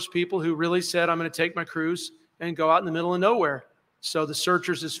of the first people who really said, I'm going to take my crews and go out in the middle of nowhere. So The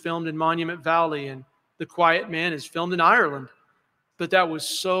Searchers is filmed in Monument Valley, and The Quiet Man is filmed in Ireland. But that was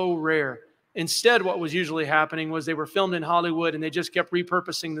so rare. Instead, what was usually happening was they were filmed in Hollywood and they just kept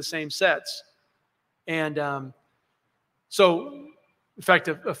repurposing the same sets. And so, in fact,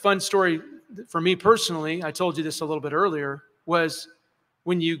 a fun story for me personally, I told you this a little bit earlier, was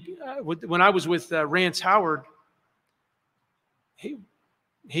when I was with Rance Howard.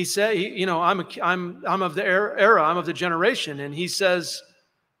 He said, I'm of the era, I'm of the generation, and he starts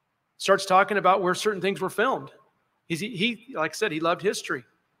talking about where certain things were filmed. He like I said, he loved history,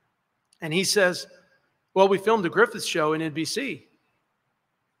 and he says, well, we filmed the Griffith Show in NBC.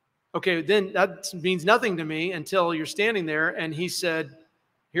 Okay, then that means nothing to me until you're standing there, and he said,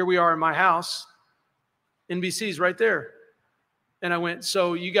 here we are in my house. NBC's right there. And I went,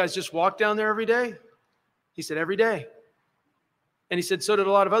 so you guys just walk down there every day? He said, every day. And he said, so did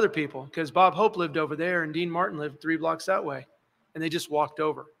a lot of other people, because Bob Hope lived over there and Dean Martin lived 3 blocks that way. And they just walked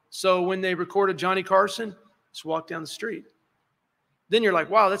over. So when they recorded Johnny Carson, just walked down the street. Then you're like,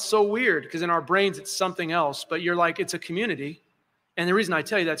 wow, that's so weird, because in our brains it's something else. But you're like, it's a community. And the reason I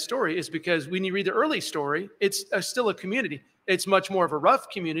tell you that story is because when you read the early story, it's still a community. It's much more of a rough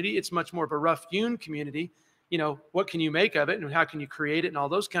community. It's much more of a rough-hewn community. You know, what can you make of it and how can you create it and all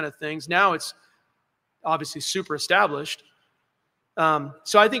those kind of things. Now it's obviously super established.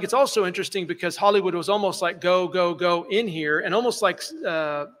 So I think it's also interesting because Hollywood was almost like go, go, go in here, and almost like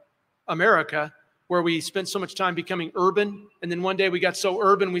America, where we spent so much time becoming urban. And then one day we got so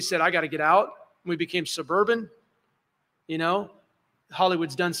urban, we said, I got to get out. And we became suburban. You know,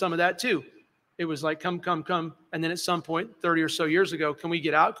 Hollywood's done some of that too. It was like, come, come, come. And then at some point, 30 or so years ago, can we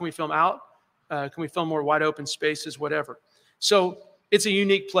get out? Can we film out? Can we film more wide open spaces, whatever? So it's a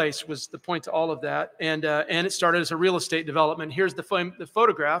unique place was the point to all of that. And it started as a real estate development. Here's the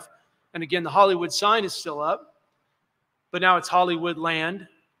photograph. And again, the Hollywood sign is still up, but now it's Hollywood land.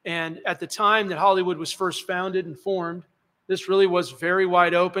 And at the time that Hollywood was first founded and formed, this really was very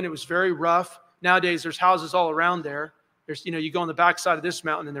wide open. It was very rough. Nowadays, there's houses all around there. There's, you know, you go on the backside of this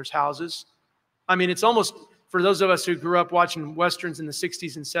mountain and there's houses. I mean, it's almost, for those of us who grew up watching Westerns in the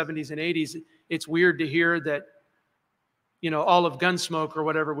 60s and 70s and 80s, it's weird to hear that, you know, all of Gunsmoke or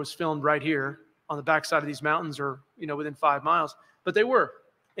whatever was filmed right here on the backside of these mountains, or, you know, within 5 miles. But they were.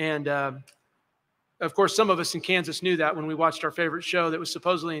 And, of course, some of us in Kansas knew that when we watched our favorite show that was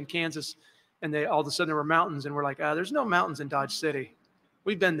supposedly in Kansas, and all of a sudden there were mountains, and we're like, there's no mountains in Dodge City.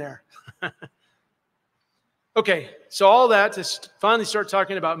 We've been there. Okay, so all that to finally start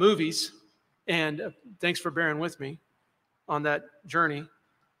talking about movies, and thanks for bearing with me on that journey.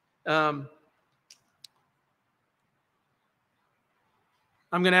 I'm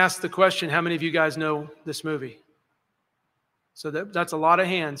going to ask the question, how many of you guys know this movie? So that's a lot of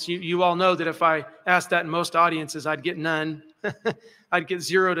hands. You all know that if I asked that in most audiences, I'd get none. I'd get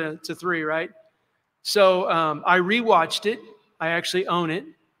 0 to 3, right? So I rewatched it. I actually own it.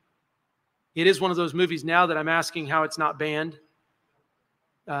 It is one of those movies now that I'm asking how it's not banned.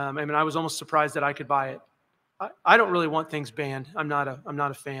 I mean, I was almost surprised that I could buy it. I don't really want things banned. I'm not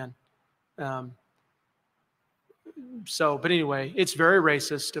a fan. But anyway, it's very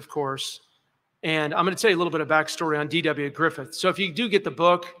racist, of course. And I'm going to tell you a little bit of backstory on D.W. Griffith. So if you do get the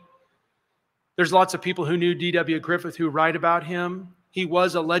book, there's lots of people who knew D.W. Griffith who write about him. He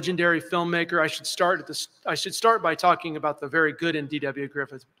was a legendary filmmaker. I should start by talking about the very good in D.W.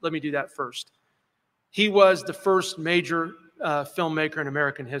 Griffith. Let me do that first. He was the first major filmmaker in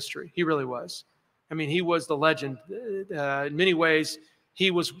American history. He really was. I mean, he was the legend. In many ways,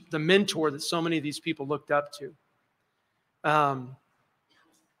 he was the mentor that so many of these people looked up to.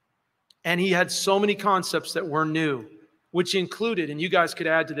 And he had so many concepts that were new, which included, and you guys could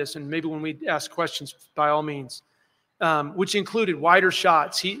add to this, and maybe when we ask questions, by all means, which included wider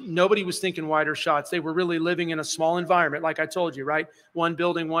shots. Nobody was thinking wider shots. They were really living in a small environment, like I told you, right? One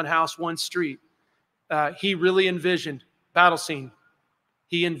building, one house, one street. He really envisioned battle scene.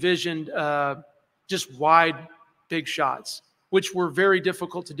 He envisioned just wide, big shots, which were very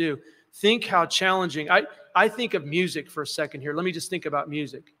difficult to do. Think how challenging. I think of music for a second here. Let me just think about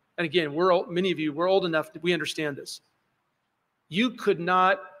music. And again, many of you, we're old enough that we understand this. You could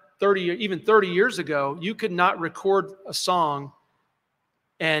not, 30 years ago, you could not record a song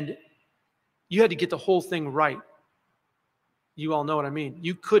and you had to get the whole thing right. You all know what I mean.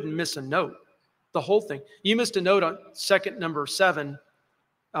 You couldn't miss a note, the whole thing. You missed a note on second number 7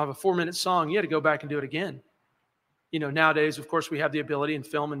 of a 4-minute song, you had to go back and do it again. You know, nowadays, of course, we have the ability in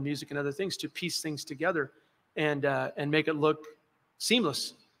film and music and other things to piece things together and make it look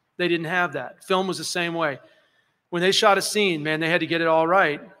seamless. They didn't have that. Film was the same way. When they shot a scene, man, they had to get it all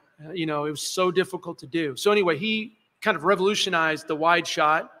right. You know, it was so difficult to do. So anyway, he kind of revolutionized the wide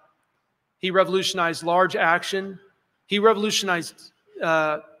shot. He revolutionized large action. He revolutionized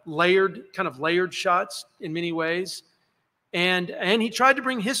layered shots in many ways. And he tried to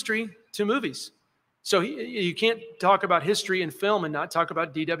bring history to movies. So you can't talk about history in film and not talk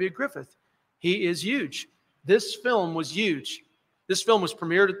about D.W. Griffith. He is huge. This film was huge. This film was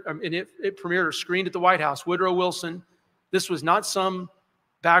premiered, and it premiered or screened at the White House. Woodrow Wilson. This was not some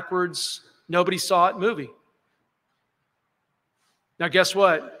backwards, nobody saw it movie. Now, guess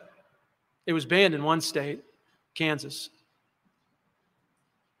what? It was banned in one state, Kansas.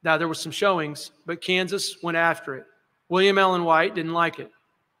 Now, there were some showings, but Kansas went after it. William Allen White didn't like it.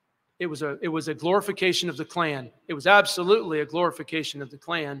 It was a glorification of the Klan. It was absolutely a glorification of the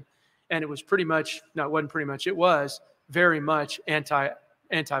Klan. And it was pretty much, no, it wasn't pretty much, it was very much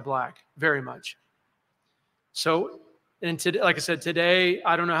anti-black, very much. So, and today, like I said, today,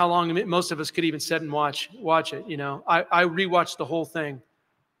 I don't know how long most of us could even sit and watch it. You know, I rewatched the whole thing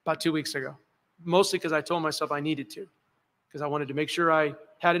about 2 weeks ago, mostly because I told myself I needed to, because I wanted to make sure I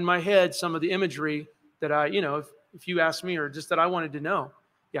had in my head some of the imagery that I, you know, if you asked me, or just that I wanted to know.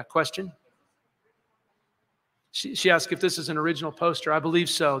 Yeah, question? She asked if this is an original poster. I believe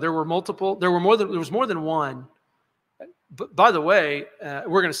so. There were multiple. There was more than one. But by the way,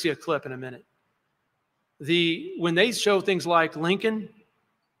 we're going to see a clip in a minute. When they show things like Lincoln,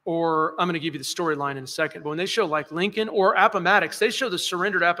 or I'm going to give you the storyline in a second, but when they show like Lincoln or Appomattox, they show the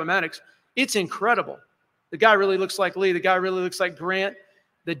surrendered Appomattox. It's incredible. The guy really looks like Lee. The guy really looks like Grant.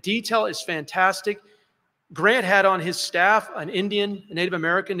 The detail is fantastic. Grant had on his staff an Indian, a Native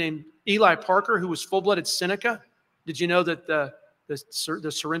American named Eli Parker, who was full-blooded Seneca. Did you know that the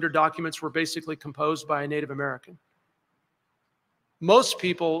surrender documents were basically composed by a Native American? Most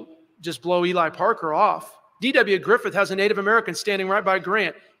people just blow Eli Parker off. D.W. Griffith has a Native American standing right by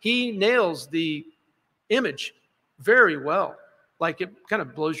Grant. He nails the image very well. Like, it kind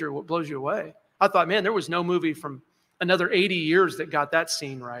of blows you away. I thought, man, there was no movie from another 80 years that got that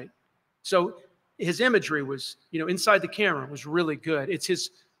scene right. So his imagery was, you know, inside the camera was really good. It's his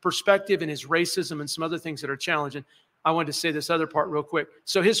perspective and his racism and some other things that are challenging. I wanted to say this other part real quick.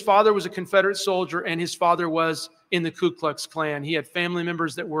 So his father was a Confederate soldier, and his father was in the Ku Klux Klan. He had family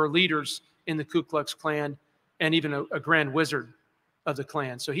members that were leaders in the Ku Klux Klan, and even a grand wizard of the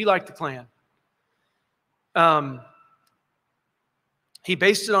Klan. So he liked the Klan. He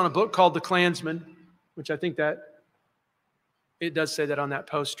based it on a book called The Klansman, which I think that it does say that on that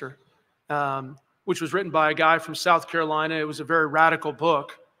poster, which was written by a guy from South Carolina. It was a very radical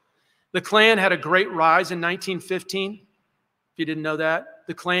book. The Klan had a great rise in 1915. If you didn't know that,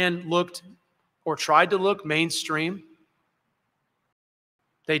 the Klan looked, or tried to look, mainstream.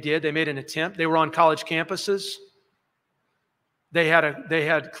 They did. They made an attempt. They were on college campuses. They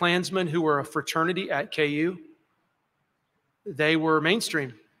had Klansmen who were a fraternity at KU. They were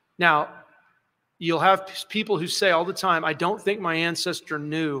mainstream. Now, you'll have people who say all the time, I don't think my ancestor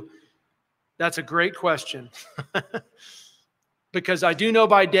knew. That's a great question. Because I do know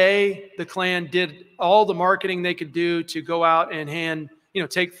by day, the Klan did all the marketing they could do to go out and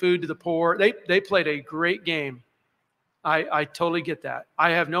take food to the poor. They played a great game. I totally get that.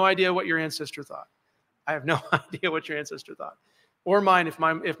 I have no idea what your ancestor thought. I have no idea what your ancestor thought. Or mine, if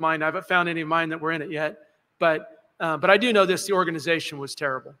mine, I haven't found any of mine that were in it yet. But I do know this, the organization was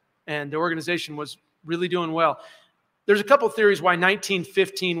terrible. And the organization was really doing well. There's a couple theories why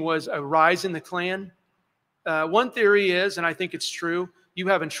 1915 was a rise in the Klan. One theory is, and I think it's true, you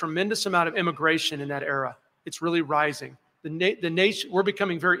have a tremendous amount of immigration in that era. It's really rising. The nation, we're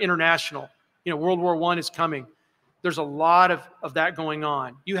becoming very international. You know, World War I is coming. There's a lot of that going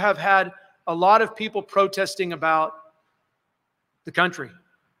on. You have had a lot of people protesting about the country.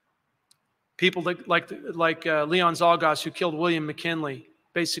 People like Leon Czolgosz, who killed William McKinley,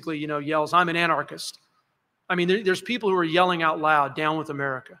 basically, yells, "I'm an anarchist." I mean, there's people who are yelling out loud, "Down with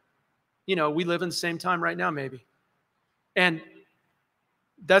America." We live in the same time right now, maybe. And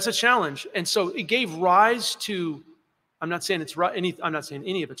that's a challenge. And so it gave rise to, I'm not saying it's right, I'm not saying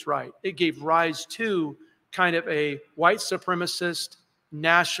any of it's right. It gave rise to kind of a white supremacist,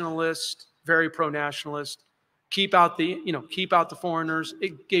 nationalist, very pro-nationalist, keep out the foreigners.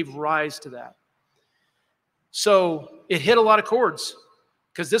 It gave rise to that. So it hit a lot of chords,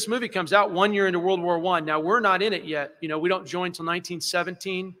 because this movie comes out 1 year into World War I. Now, we're not in it yet. We don't join until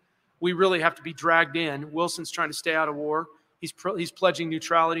 1917. We really have to be dragged in. Wilson's trying to stay out of war. He's pledging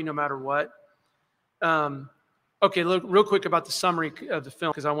neutrality no matter what. Okay, look real quick about the summary of the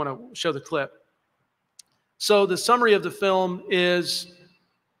film, because I want to show the clip. So the summary of the film is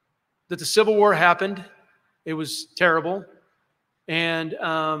that the Civil War happened. It was terrible. And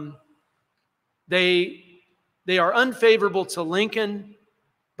they are unfavorable to Lincoln,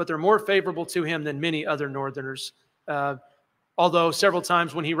 but they're more favorable to him than many other Northerners. Although several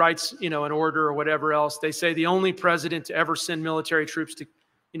times when he writes, an order or whatever else, they say the only president to ever send military troops to,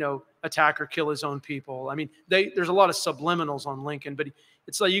 attack or kill his own people. I mean, there's a lot of subliminals on Lincoln, but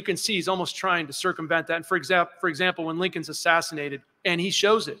it's like you can see he's almost trying to circumvent that. And for example, when Lincoln's assassinated, and he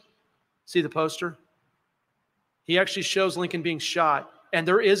shows it, see the poster? He actually shows Lincoln being shot, and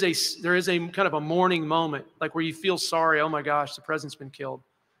there is a kind of a mourning moment, like where you feel sorry. Oh my gosh, the president's been killed.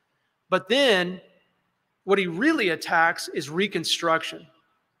 But then, what he really attacks is Reconstruction.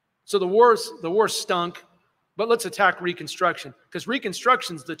 So the war stunk, but let's attack Reconstruction, because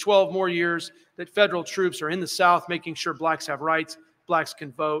Reconstruction's the 12 more years that federal troops are in the South, making sure blacks have rights, blacks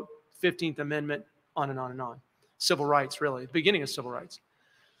can vote, 15th Amendment, on and on and on. civil rights, really, the beginning of civil rights.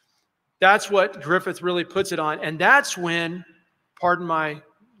 That's what Griffith really puts it on. And that's when, pardon my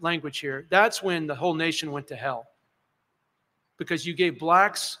language here, that's when the whole nation went to hell. Because you gave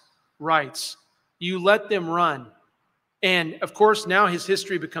blacks rights. You let them run. And of course, now his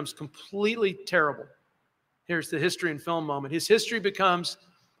history becomes completely terrible. Here's the history and film moment. His history becomes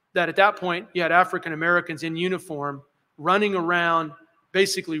that at that point, you had African Americans in uniform running around,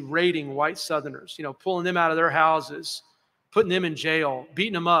 basically raiding white Southerners, pulling them out of their houses, putting them in jail,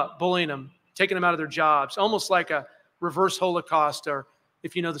 beating them up, bullying them, taking them out of their jobs, almost like a reverse Holocaust, or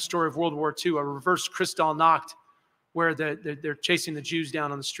if you know the story of World War II, a reverse Kristallnacht, where they're chasing the Jews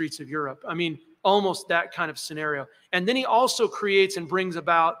down on the streets of Europe. I mean, almost that kind of scenario. And then he also creates and brings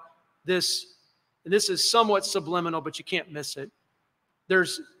about this, and this is somewhat subliminal, but you can't miss it.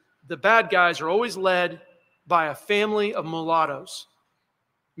 The bad guys are always led by a family of mulattoes,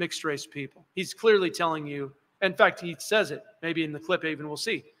 mixed race people. He's clearly telling you, in fact, he says it, maybe in the clip even we'll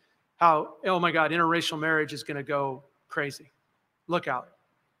see, how, oh my God, interracial marriage is going to go crazy. Look out.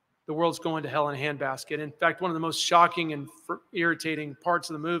 The world's going to hell in a handbasket. In fact, one of the most shocking and irritating parts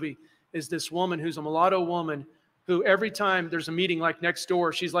of the movie is this woman who's a mulatto woman who every time there's a meeting like next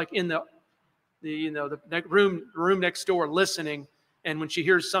door, she's like in the room next door listening. And when she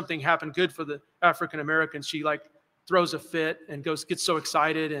hears something happen good for the African Americans, she like throws a fit and gets so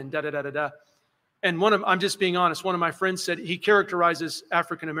excited and da-da-da-da-da. And I'm just being honest, one of my friends said he characterizes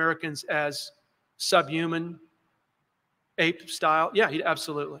African Americans as subhuman, ape style. Yeah,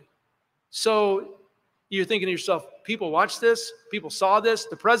 absolutely. So you're thinking to yourself, people watched this, people saw this,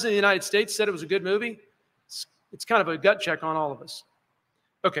 the President of the United States said it was a good movie. It's kind of a gut check on all of us.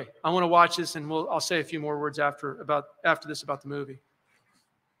 Okay, I want to watch this, and I'll say a few more words after this about the movie.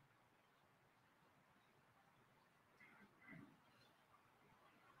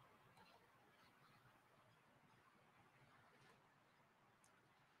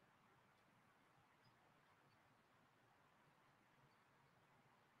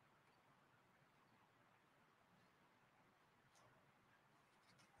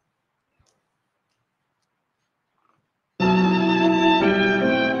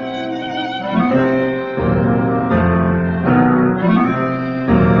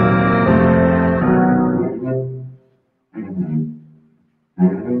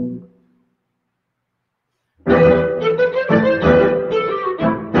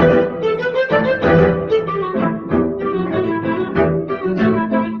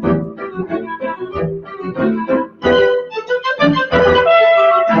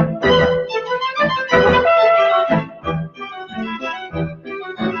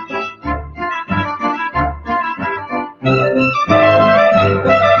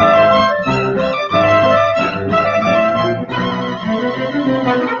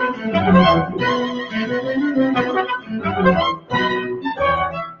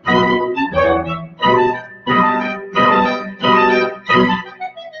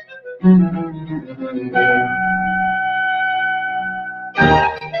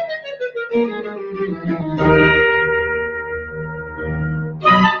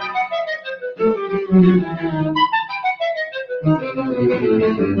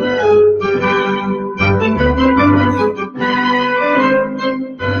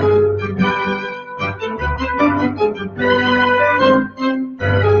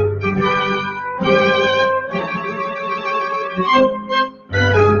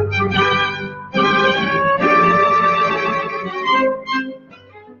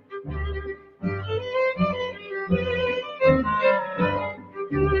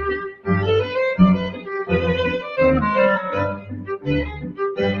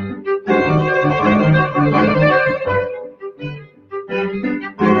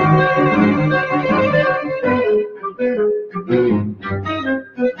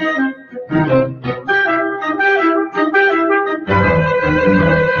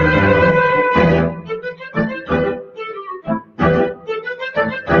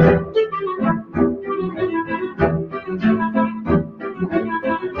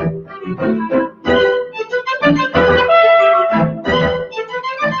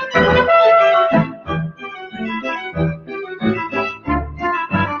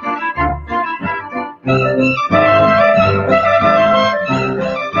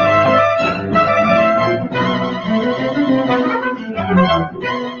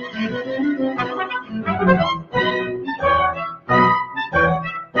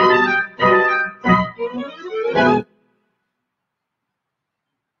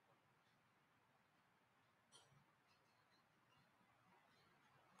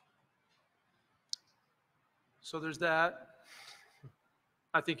 So there's that.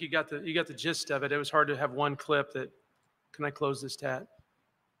 I think you got the gist of it. It was hard to have one clip that, can I close this tab?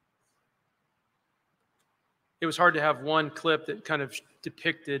 It was hard to have one clip that kind of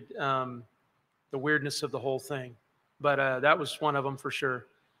depicted the weirdness of the whole thing. But that was one of them for sure.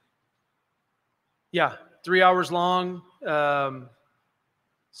 Yeah, 3 hours long.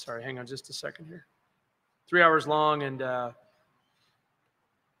 Sorry, hang on just a second here. 3 hours long, and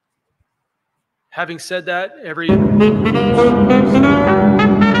having said that,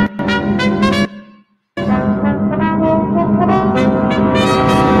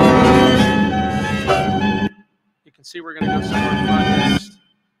 you can see we're going to go somewhere fun next.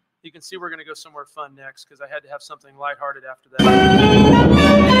 You can see we're going to go somewhere fun next because I had to have something lighthearted after that.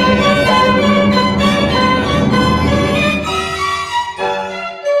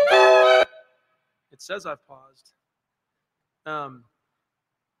 It says I've paused.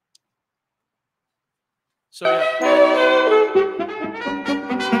 So yeah.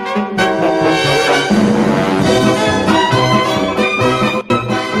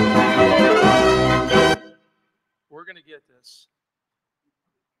 We're going to get this.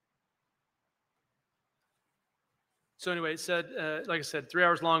 So anyway, it said, like I said, 3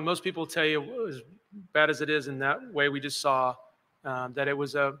 hours long. Most people tell you, as bad as it is in that way we just saw, that it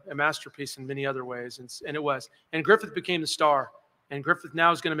was a masterpiece in many other ways, and it was. And Griffith became the star. And Griffith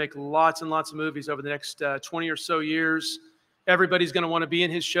now is going to make lots and lots of movies over the next 20 or so years. Everybody's going to want to be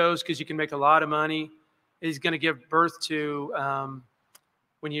in his shows because you can make a lot of money. He's going to give birth to,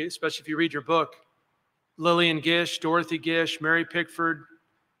 especially if you read your book, Lillian Gish, Dorothy Gish, Mary Pickford,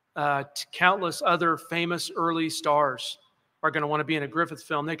 countless other famous early stars are going to want to be in a Griffith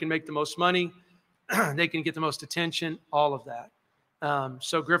film. They can make the most money. They can get the most attention, all of that.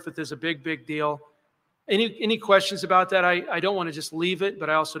 So Griffith is a big, big deal. Any questions about that? I don't want to just leave it, but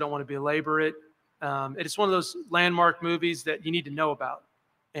I also don't want to belabor it. It's one of those landmark movies that you need to know about.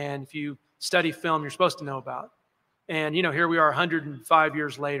 And if you study film, you're supposed to know about. And, here we are 105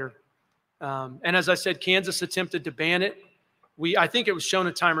 years later. And as I said, Kansas attempted to ban it. I think it was shown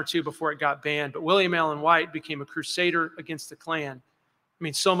a time or two before it got banned, but William Allen White became a crusader against the Klan. I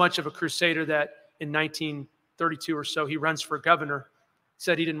mean, so much of a crusader that in 1932 or so, he runs for governor.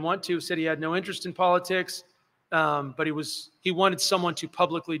 Said he didn't want to, said he had no interest in politics, but he wanted someone to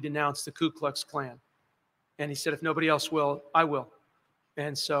publicly denounce the Ku Klux Klan. And he said, if nobody else will, I will.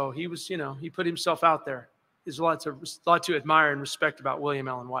 And so he was, he put himself out there. There's a lot to admire and respect about William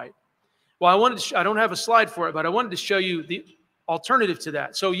Allen White. Well, I don't have a slide for it, but I wanted to show you the alternative to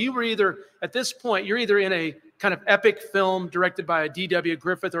that. So you were at this point, you're either in a kind of epic film directed by a D.W.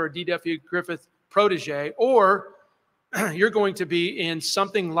 Griffith or a D.W. Griffith protege, or you're going to be in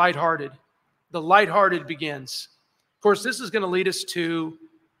something lighthearted. The lighthearted begins. Of course, this is going to lead us to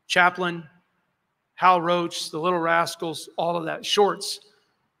Chaplin, Hal Roach, The Little Rascals, all of that. Shorts.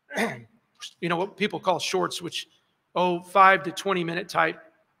 What people call shorts, which, 5 to 20 minute type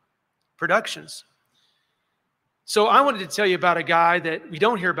productions. So I wanted to tell you about a guy that we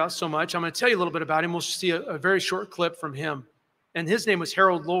don't hear about so much. I'm going to tell you a little bit about him. We'll see a very short clip from him. And his name was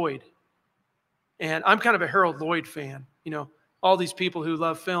Harold Lloyd. And I'm kind of a Harold Lloyd fan. All these people who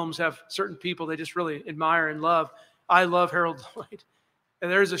love films have certain people they just really admire and love. I love Harold Lloyd.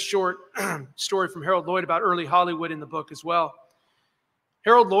 And there's a short story from Harold Lloyd about early Hollywood in the book as well.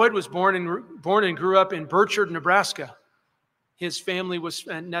 Harold Lloyd was born and grew up in Burchard, Nebraska. His family was,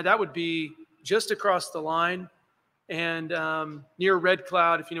 and now that would be just across the line and near Red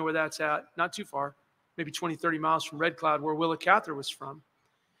Cloud, if you know where that's at, not too far, maybe 20, 30 miles from Red Cloud, where Willa Cather was from.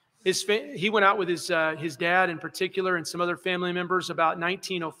 He went out with his dad in particular and some other family members about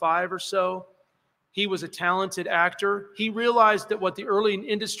 1905 or so. He was a talented actor. He realized that what the early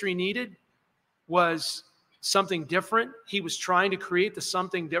industry needed was something different. He was trying to create the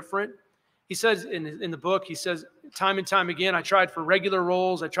something different. He says in the book, he says, time and time again, I tried for regular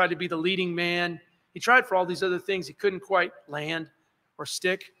roles. I tried to be the leading man. He tried for all these other things. He couldn't quite land or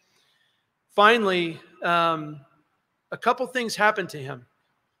stick. Finally, a couple things happened to him.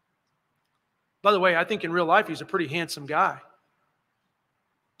 By the way, I think in real life, he's a pretty handsome guy.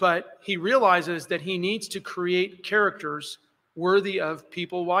 But he realizes that he needs to create characters worthy of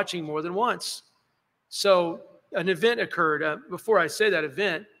people watching more than once. So an event occurred. Before I say that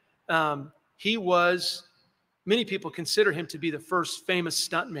event, many people consider him to be the first famous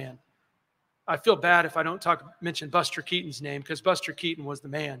stuntman. I feel bad if I don't mention Buster Keaton's name, because Buster Keaton was the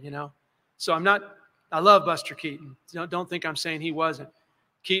man, So I love Buster Keaton. Don't think I'm saying he wasn't.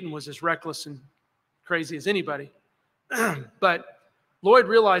 Keaton was as reckless and crazy as anybody. But Lloyd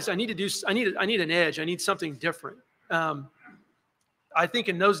realized I need an edge. I need something different. I think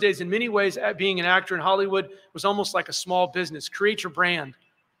in those days, in many ways, being an actor in Hollywood was almost like a small business. Create your brand,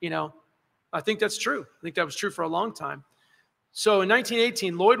 you know. I think that's true. I think that was true for a long time. So in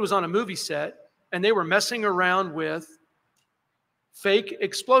 1918, Lloyd was on a movie set, and they were messing around with fake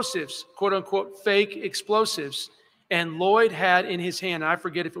explosives, quote unquote, fake explosives. And Lloyd had in his hand, I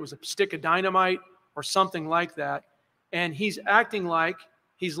forget if it was a stick of dynamite or something like that, and he's acting like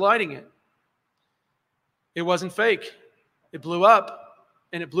he's lighting it. It wasn't fake. It blew up,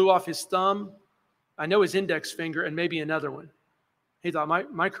 and it blew off his thumb, I know his index finger, and maybe another one. He thought,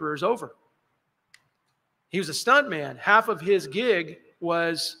 my career's over. He was a stuntman. Half of his gig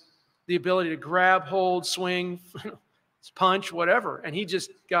was the ability to grab, hold, swing, punch, whatever. And he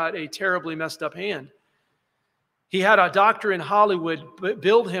just got a terribly messed up hand. He had a doctor in Hollywood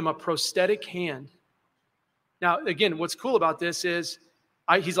build him a prosthetic hand. Now, again, what's cool about this is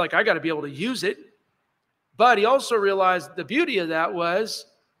he's like, I got to be able to use it. But he also realized the beauty of that was,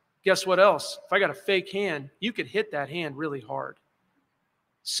 guess what else? If I got a fake hand, you could hit that hand really hard.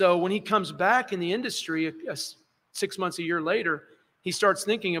 So when he comes back in the industry 6 months, a year later, he starts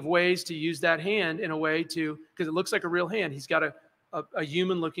thinking of ways to use that hand in a way to, because it looks like a real hand. He's got a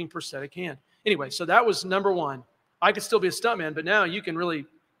human-looking prosthetic hand. Anyway, so that was number one. I could still be a stuntman, but now you can really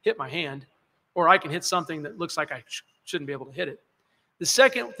hit my hand, or I can hit something that looks like I shouldn't be able to hit it. The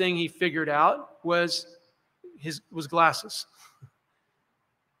second thing he figured out was glasses.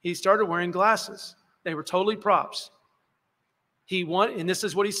 He started wearing glasses. They were totally props. And this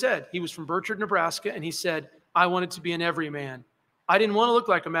is what he said. He was from Bertrand, Nebraska, and he said, I wanted to be an everyman. I didn't want to look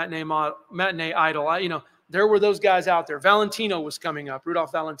like a matinee idol. There were those guys out there. Valentino was coming up,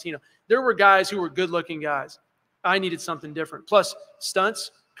 Rudolph Valentino. There were guys who were good-looking guys. I needed something different. Plus,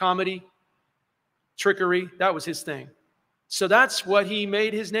 stunts, comedy, trickery, that was his thing. So that's what he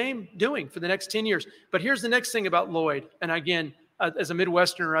made his name doing for the next 10 years. But here's the next thing about Lloyd. And again, as a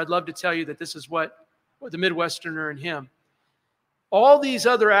Midwesterner, I'd love to tell you that this is what the Midwesterner in him. All these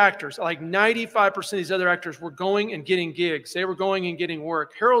other actors, like 95% of these other actors, were going and getting gigs. They were going and getting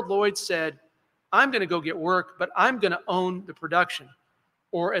work. Harold Lloyd said, I'm going to go get work, but I'm going to own the production,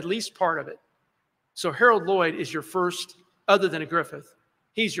 or at least part of it. So Harold Lloyd is your first, other than a Griffith,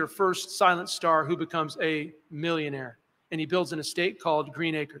 he's your first silent star who becomes a millionaire. And he builds an estate called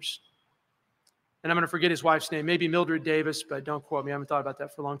Green Acres. And I'm going to forget his wife's name, maybe Mildred Davis, but don't quote me. I haven't thought about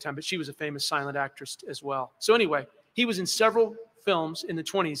that for a long time. But she was a famous silent actress as well. So anyway, he was in several films in the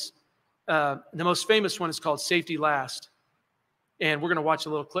 20s. The most famous one is called Safety Last. And we're going to watch a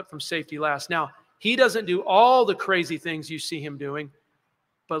little clip from Safety Last. Now, he doesn't do all the crazy things you see him doing,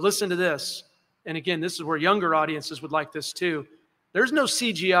 but listen to this. And again, this is where younger audiences would like this too. There's no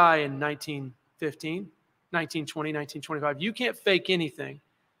CGI in 1915, 1920, 1925. You can't fake anything.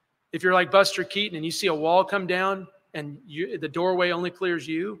 If you're like Buster Keaton and you see a wall come down and the doorway only clears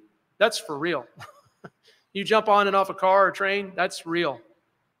you, that's for real. You jump on and off a car or train, that's real.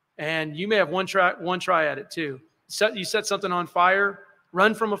 And you may have one try at it too. You set something on fire,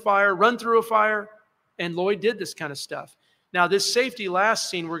 run from a fire, run through a fire, and Lloyd did this kind of stuff. Now, this Safety Last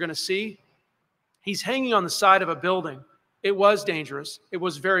scene we're going to see, he's hanging on the side of a building. It was dangerous. It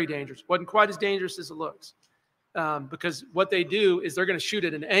was very dangerous. It wasn't quite as dangerous as it looks. Because what they do is they're going to shoot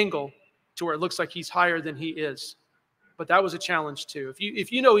at an angle to where it looks like he's higher than he is. But that was a challenge too.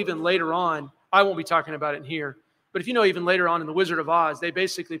 If you know even later on, I won't be talking about it in here, but if you know even later on in The Wizard of Oz, they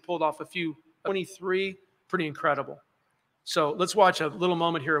basically pulled off a few 23, pretty incredible. So let's watch a little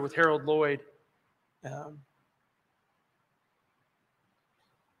moment here with Harold Lloyd. I'm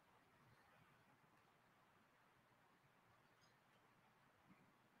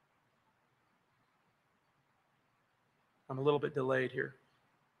a little bit delayed here.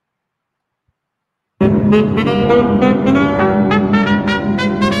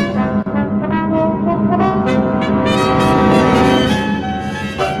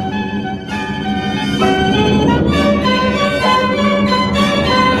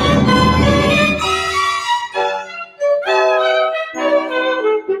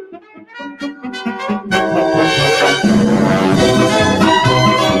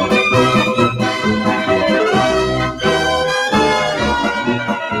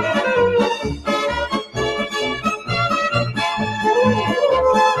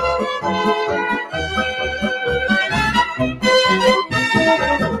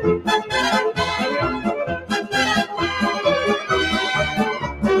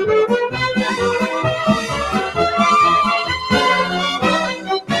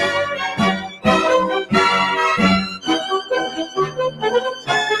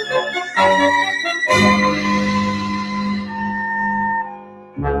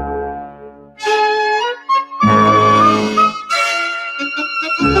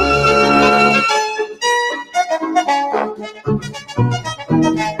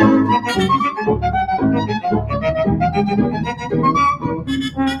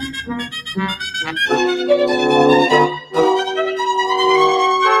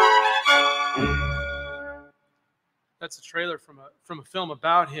 film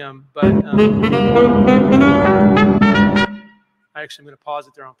about him, but actually, I'm going to pause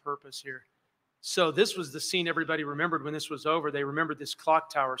it there on purpose here. So this was the scene everybody remembered when this was over. They remembered this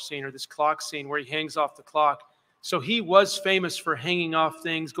clock tower scene, or this clock scene where he hangs off the clock. So he was famous for hanging off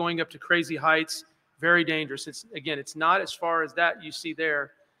things, going up to crazy heights, very dangerous. Again, it's not as far as that you see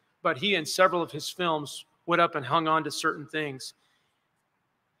there, but he and several of his films went up and hung on to certain things.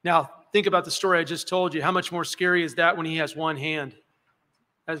 Now, think about the story I just told you. How much more scary is that when he has one hand?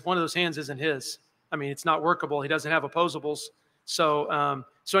 As one of those hands isn't his. I mean, it's not workable. He doesn't have opposables. So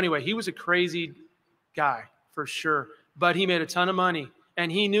anyway, he was a crazy guy for sure, but he made a ton of money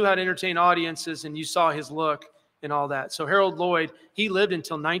and he knew how to entertain audiences, and you saw his look and all that. So Harold Lloyd, he lived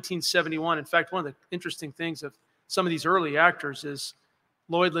until 1971. In fact, one of the interesting things of some of these early actors is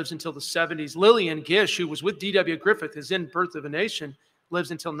Lloyd lives until the 70s. Lillian Gish, who was with D.W. Griffith, is in Birth of a Nation, lives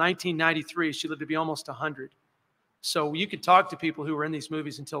until 1993. She lived to be almost 100. So you could talk to people who were in these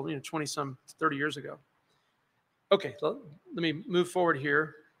movies until 20-some, 30 years ago. Okay, let me move forward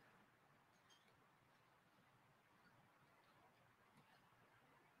here.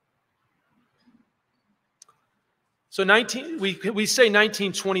 So we say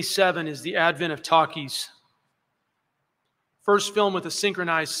 1927 is the advent of talkies. First film with a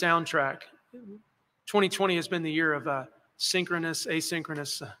synchronized soundtrack. 2020 has been the year of synchronous,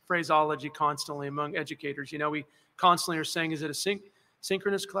 asynchronous phraseology constantly among educators. We constantly are saying, is it a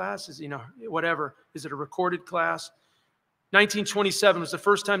synchronous class? Is, whatever. Is it a recorded class? 1927 was the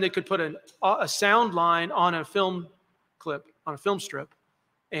first time they could put a sound line on a film clip, on a film strip.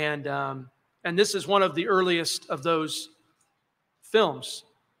 And this is one of the earliest of those films.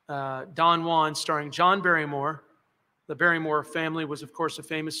 Don Juan, starring John Barrymore. The Barrymore family was, of course, a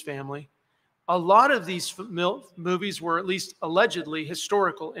famous family. A lot of these movies were at least allegedly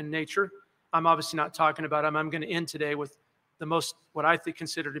historical in nature. I'm obviously not talking about them. I'm going to end today with what I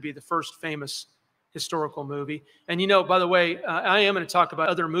consider to be the first famous historical movie. And by the way, I am going to talk about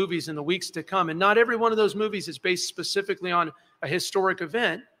other movies in the weeks to come. And not every one of those movies is based specifically on a historic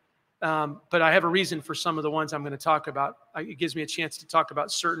event. But I have a reason for some of the ones I'm going to talk about. It gives me a chance to talk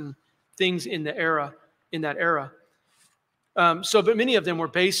about certain things in that era. But many of them were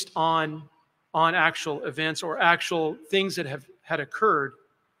based on actual events or actual things that had occurred.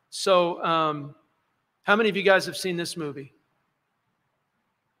 So how many of you guys have seen this movie?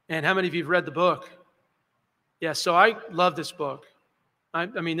 And how many of you have read the book? Yeah, so I love this book. I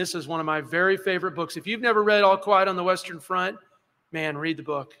mean, this is one of my very favorite books. If you've never read All Quiet on the Western Front, man, read the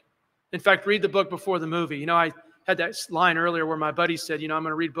book. In fact, read the book before the movie. I had that line earlier where my buddy said, I'm going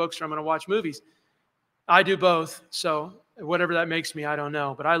to read books or I'm going to watch movies. I do both, so whatever that makes me, I don't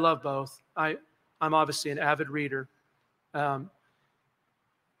know. But I love both. I'm obviously an avid reader. I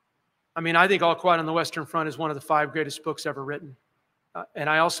think All Quiet on the Western Front is one of the 5 greatest books ever written. And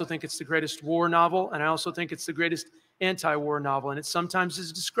I also think it's the greatest war novel, and I also think it's the greatest anti-war novel. And it sometimes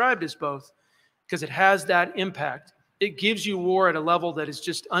is described as both because it has that impact. It gives you war at a level that is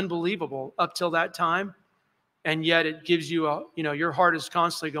just unbelievable up till that time. And yet it gives you, your heart is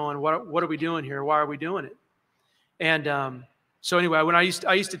constantly going, what are we doing here? Why are we doing it? And so anyway, when I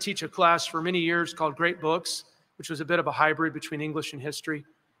used to teach a class for many years called Great Books, which was a bit of a hybrid between English and history.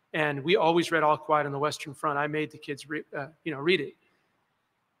 And we always read All Quiet on the Western Front. I made the kids read it.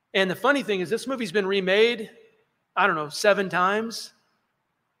 And the funny thing is this movie's been remade, 7 times.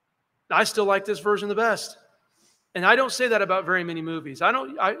 I still like this version the best. And I don't say that about very many movies.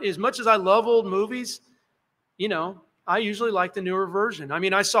 As much as I love old movies, I usually like the newer version.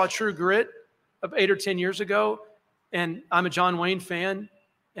 I saw True Grit 8 or 10 years ago, and I'm a John Wayne fan,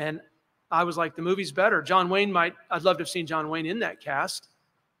 and I was like, the movie's better. I'd love to have seen John Wayne in that cast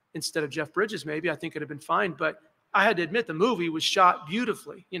instead of Jeff Bridges, maybe. I think it'd have been fine, but I had to admit the movie was shot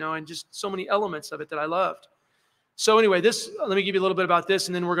beautifully, and just so many elements of it that I loved. So anyway, let me give you a little bit about this,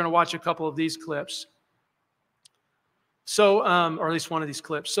 and then we're going to watch a couple of these clips. So, or at least one of these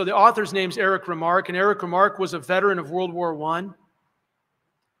clips. So the author's name's Eric Remarque, and Eric Remarque was a veteran of World War I.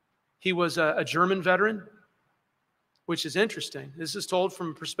 He was a German veteran, which is interesting. This is told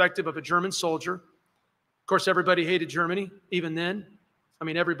from the perspective of a German soldier. Of course, everybody hated Germany, even then.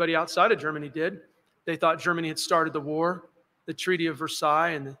 Everybody outside of Germany did. They thought Germany had started the war. The Treaty of Versailles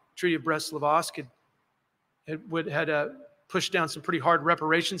and the Treaty of Brest-Litovsk had pushed down some pretty hard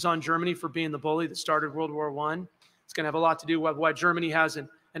reparations on Germany for being the bully that started World War I. It's going to have a lot to do with why Germany has an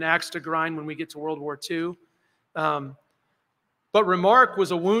axe to grind when we get to World War II. But Remarque was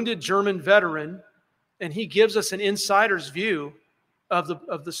a wounded German veteran, and he gives us an insider's view of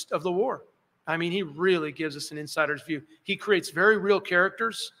the war. He really gives us an insider's view. He creates very real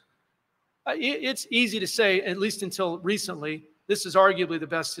characters. It's easy to say, at least until recently, This is arguably the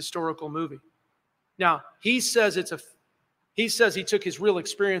best historical movie. Now, he says he took his real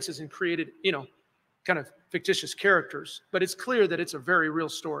experiences and created, kind of fictitious characters, but it's clear that it's a very real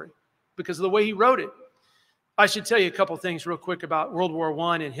story because of the way he wrote it. I should tell you a couple things real quick about World War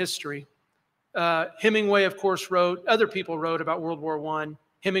I and history. Hemingway, of course, wrote. Other people wrote about World War I.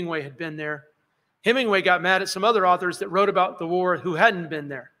 Hemingway had been there. Hemingway got mad at some other authors that wrote about the war who hadn't been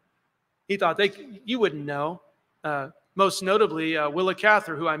there. He thought you wouldn't know. Most notably, Willa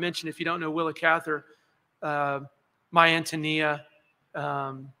Cather, who I mentioned. If you don't know Willa Cather, My Antonia,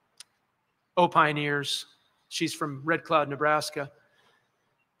 Oh Pioneers. She's from Red Cloud, Nebraska.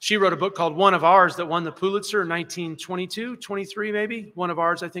 She wrote a book called One of Ours that won the Pulitzer in 1922, 23 maybe. One of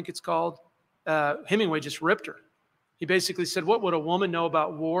Ours, I think it's called. Hemingway just ripped her. He basically said, what would a woman know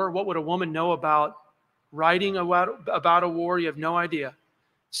about war? What would a woman know about writing about a war? You have no idea.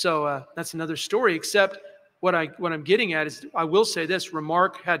 So that's another story, except what I'm getting at is, I will say this,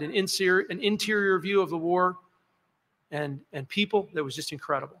 Remarque had an interior view of the war and people that was just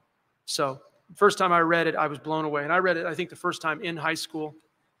incredible. So first time I read it, I was blown away. And I read it, I think, the first time in high school,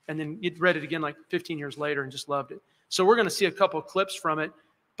 and then read it again like 15 years later and just loved it. So we're going to see a couple of clips from it.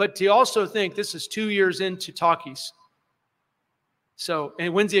 But to also think this is 2 years into talkies. So, and it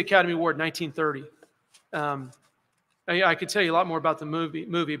wins the Academy Award in 1930. I could tell you a lot more about the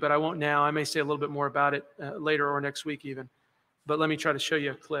movie, but I won't now. I may say a little bit more about it later or next week even. But let me try to show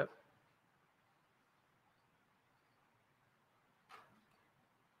you a clip.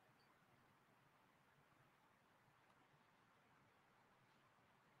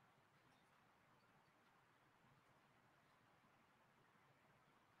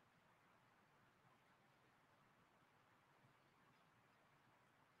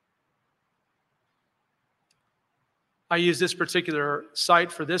 I use this particular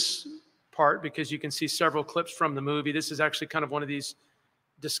site for this part because you can see several clips from the movie. This is actually kind of one of these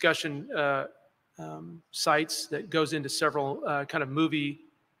discussion sites that goes into several kind of movie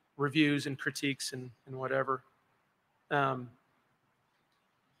reviews and critiques and whatever. I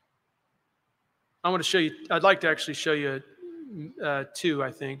want to show you, I'd like to actually show you two,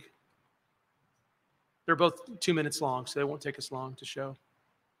 I think. They're both 2 minutes long, so they won't take us long to show.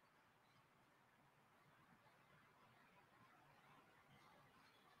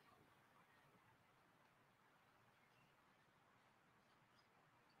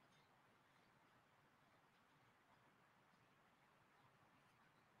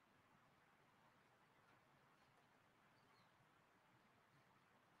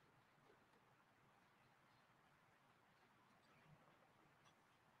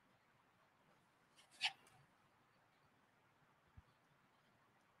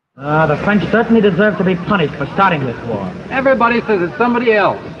 The French certainly deserve to be punished for starting this war. Everybody says it's somebody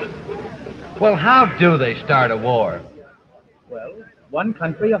else. Well, how do they start a war? Well, one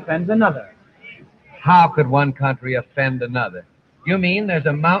country offends another. How could one country offend another? You mean there's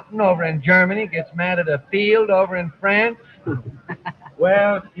a mountain over in Germany gets mad at a field over in France?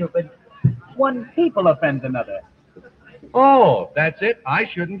 Well, stupid, one people offends another. Oh, that's it. I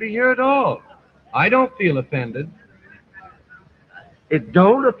shouldn't be here at all. I don't feel offended. It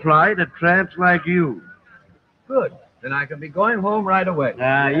don't apply to tramps like you. Good. Then I can be going home right away.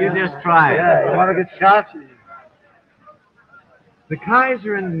 You just try it. Yeah, you want to get shot? The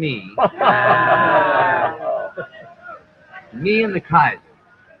Kaiser and me, me and the Kaiser,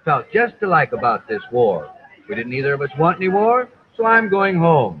 felt just alike about this war. We didn't either of us want any war, so I'm going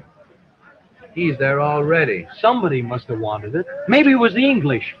home. He's there already. Somebody must have wanted it. Maybe it was the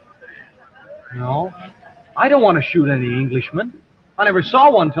English. No, I don't want to shoot any Englishmen. I never saw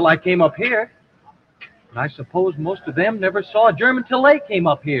one till I came up here. And I suppose most of them never saw a German till they came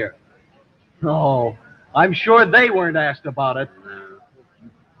up here. Oh, I'm sure they weren't asked about it.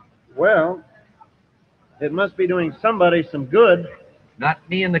 Well, it must be doing somebody some good. Not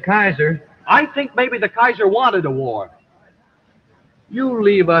me and the Kaiser. I think maybe the Kaiser wanted a war. You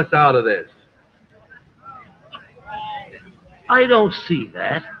leave us out of this. I don't see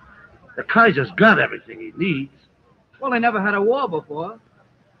that. The Kaiser's got everything he needs. Well, they never had a war before.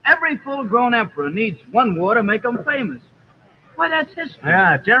 Every full-grown emperor needs one war to make him famous. Why, that's history.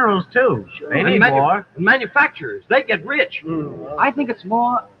 Yeah, generals, too. They need war. Manufacturers, they get rich. I think it's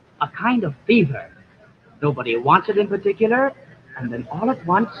more a kind of fever. Nobody wants it in particular, and then all at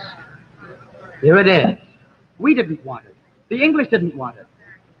once, here it is. We didn't want it. The English didn't want it.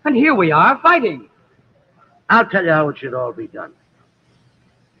 And here we are fighting. I'll tell you how it should all be done.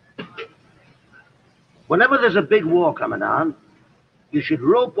 Whenever there's a big war coming on, you should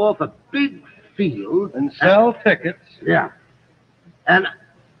rope off a big field And sell tickets. yeah. And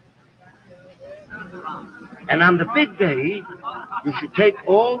And on the big day, you should take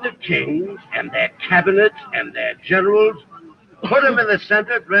all the kings and their cabinets and their generals, put them in the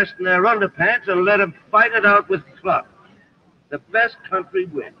center dressed in their underpants, and let them fight it out with clubs. The best country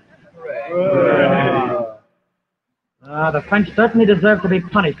wins. The French certainly deserve to be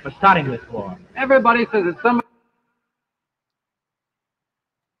punished for starting this war. Everybody says it's some.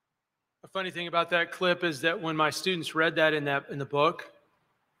 A funny thing about that clip is that when my students read that in the book,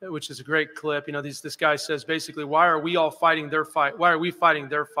 which is a great clip, you know, this guy says basically, why are we all fighting their fight? Why are we fighting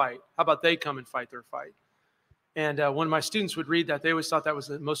their fight? How about they come and fight their fight? And when my students would read that, they always thought that was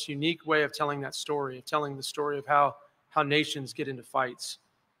the most unique way of telling that story, of telling the story of how nations get into fights.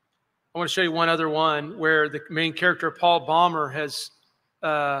 I want to show you one other one where the main character, Paul Baumer, has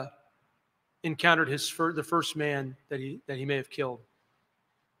encountered the first man that he may have killed.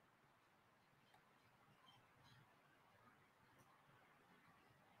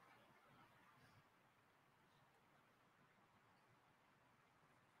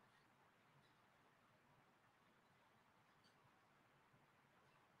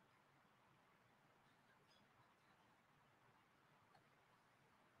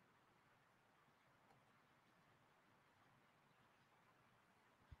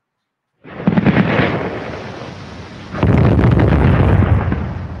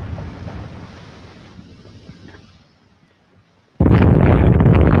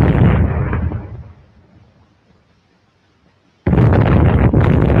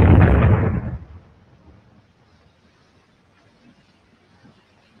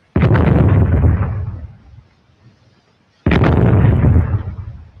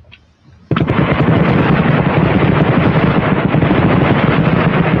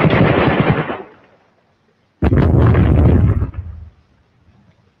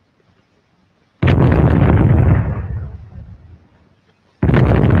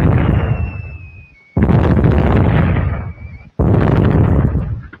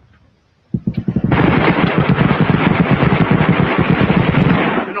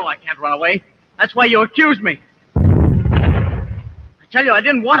 Away. That's why you accused me. I tell you, I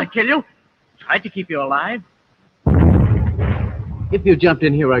didn't want to kill you. I tried to keep you alive. If you jumped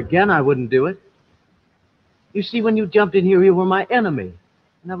in here again, I wouldn't do it. You see, when you jumped in here, you were my enemy,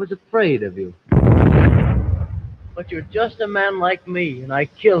 and I was afraid of you. But you're just a man like me, and I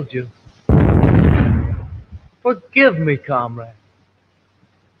killed you. Forgive me, comrade.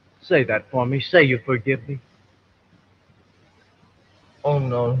 Say that for me. Say you forgive me. Oh,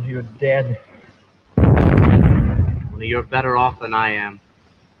 no, you're dead. Only you're better off than I am.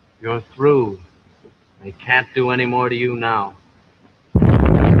 You're through. They can't do any more to you now.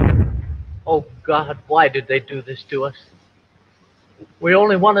 Oh, God, why did they do this to us? We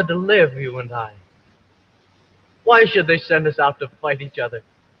only wanted to live, you and I. Why should they send us out to fight each other?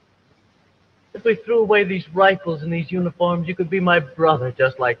 If we threw away these rifles and these uniforms, you could be my brother,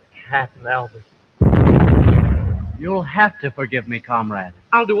 just like Cat and Elvis. You'll have to forgive me, comrade.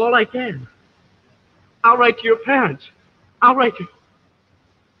 I'll do all I can. I'll write to your parents. I'll write to...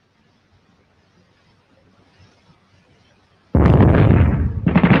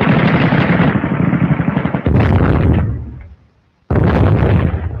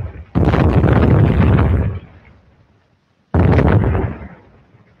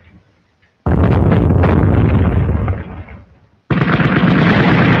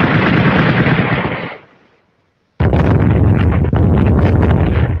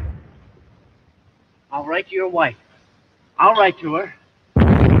 I'll write to your wife. I'll write to her.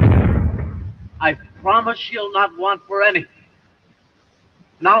 I promise she'll not want for anything.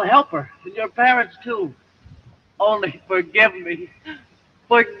 And I'll help her, and your parents too. Only forgive me.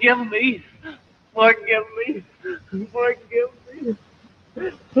 Forgive me. Forgive me. Forgive me.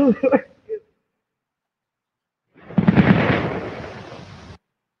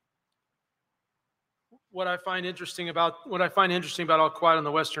 What I find interesting about All Quiet on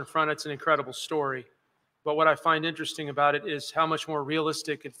the Western Front, it's an incredible story. But what I find interesting about it is how much more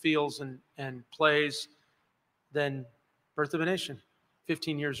realistic it feels and plays than Birth of a Nation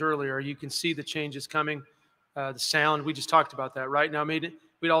 15 years earlier. You can see the changes coming. The sound, we just talked about that, right? Now,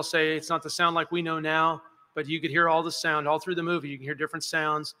 we'd all say it's not the sound like we know now, but you could hear all the sound all through the movie. You can hear different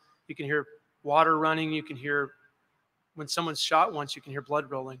sounds. You can hear water running. You can hear when someone's shot once, you can hear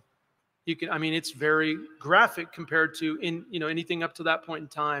blood rolling. It's very graphic compared to anything up to that point in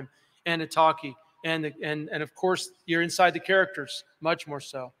time, and a talkie. And of course, you're inside the characters, much more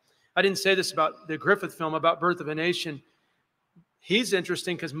so. I didn't say this about the Griffith film, about Birth of a Nation. He's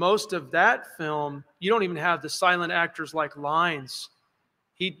interesting because most of that film, you don't even have the silent actors like lines.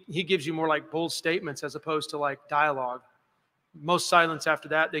 He gives you more like bold statements as opposed to like dialogue. most silence after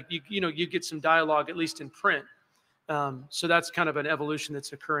that. You get some dialogue, at least in print. So that's kind of an evolution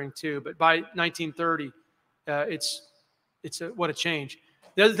that's occurring too. But by 1930, what a change.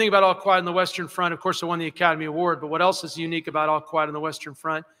 The other thing about All Quiet on the Western Front, of course, it won the Academy Award, but what else is unique about All Quiet on the Western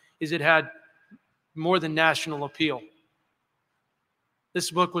Front is it had more than national appeal.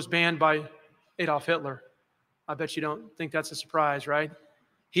 This book was banned by Adolf Hitler. I bet you don't think that's a surprise, right?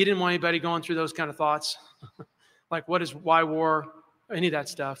 He didn't want anybody going through those kind of thoughts, like why war, any of that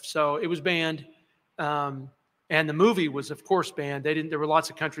stuff. So it was banned, and the movie was, of course, banned. There were lots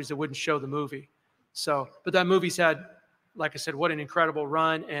of countries that wouldn't show the movie. So, but that movie's had, like I said, what an incredible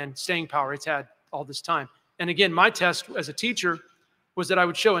run and staying power it's had all this time. And again, my test as a teacher was that I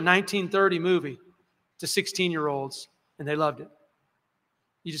would show a 1930 movie to 16-year-olds, and they loved it.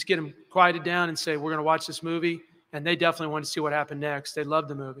 You just get them quieted down and say, we're going to watch this movie, and they definitely wanted to see what happened next. They loved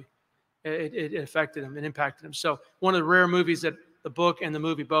the movie. It affected them and impacted them. So one of the rare movies that the book and the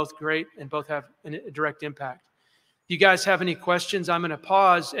movie both great and both have a direct impact. If you guys have any questions, I'm going to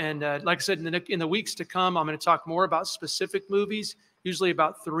pause. And like I said, in the weeks to come, I'm going to talk more about specific movies, usually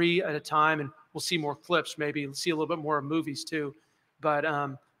about 3 at a time, and we'll see more clips, maybe see a little bit more of movies too. But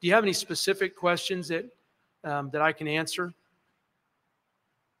do you have any specific questions that I can answer?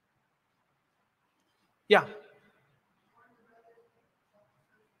 Yeah.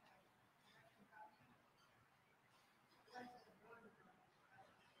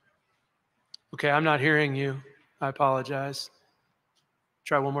 Okay, I'm not hearing you. I apologize.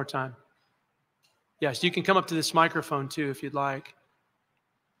 Try one more time. Yes, you can come up to this microphone too if you'd like.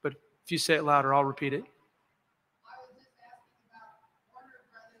 But if you say it louder, I'll repeat it.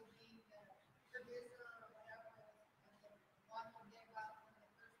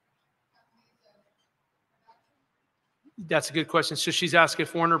 That's a good question. So she's asked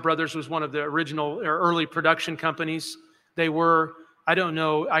if Warner Brothers was one of the original or early production companies. They were. I don't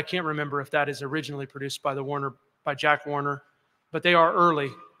know. I can't remember if that is originally produced by Jack Warner, but they are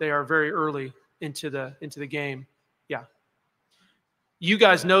early. They are very early into the game. Yeah. You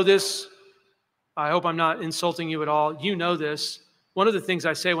guys know this. I hope I'm not insulting you at all. You know this. One of the things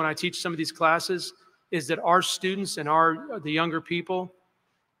I say when I teach some of these classes is that our students and the younger people,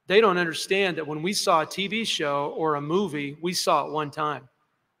 they don't understand that when we saw a TV show or a movie, we saw it one time.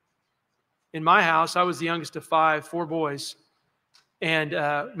 In my house, I was the youngest of 4 boys. And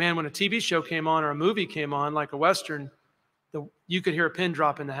man, when a TV show came on or a movie came on, like a Western, you could hear a pin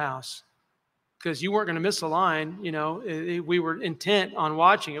drop in the house because you weren't going to miss a line. We were intent on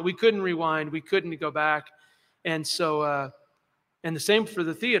watching it. We couldn't rewind. We couldn't go back. And so, and the same for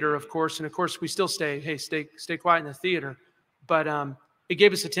the theater, of course. And of course, we still stay quiet in the theater. But it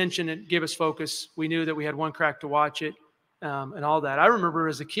gave us attention. It gave us focus. We knew that we had one crack to watch it and all that. I remember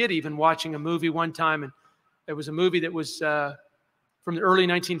as a kid even watching a movie one time, and it was a movie that was from the early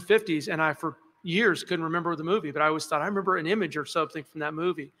 1950s, and I, for years, couldn't remember the movie, but I always thought I remember an image or something from that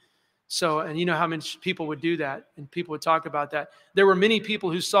movie. So, and you know how many people would do that, and people would talk about that. There were many people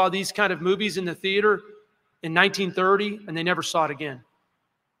who saw these kind of movies in the theater in 1930, and they never saw it again.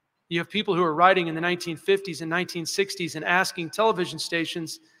 You have people who are writing in the 1950s and 1960s and asking television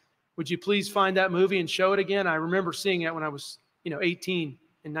stations, would you please find that movie and show it again? I remember seeing it when I was, 18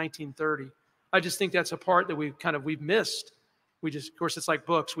 in 1930. I just think that's a part that we've missed. Of course, it's like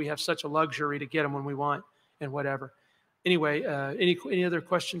books. We have such a luxury to get them when we want and whatever. Anyway, any other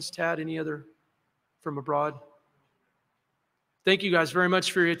questions, Tad? Any other from abroad? Thank you guys very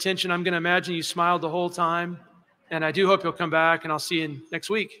much for your attention. I'm going to imagine you smiled the whole time, and I do hope you'll come back, and I'll see you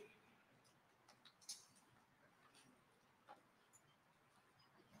next week.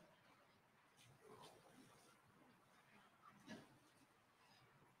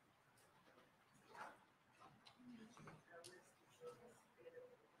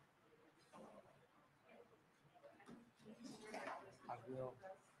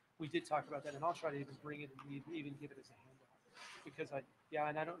 We did talk about that, and I'll try to even bring it and even give it as a handout. Because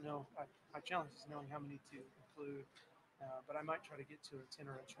and I don't know, my challenge is knowing how many to include, but I might try to get to a 10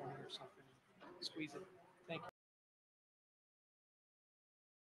 or a 20 or something, squeeze it.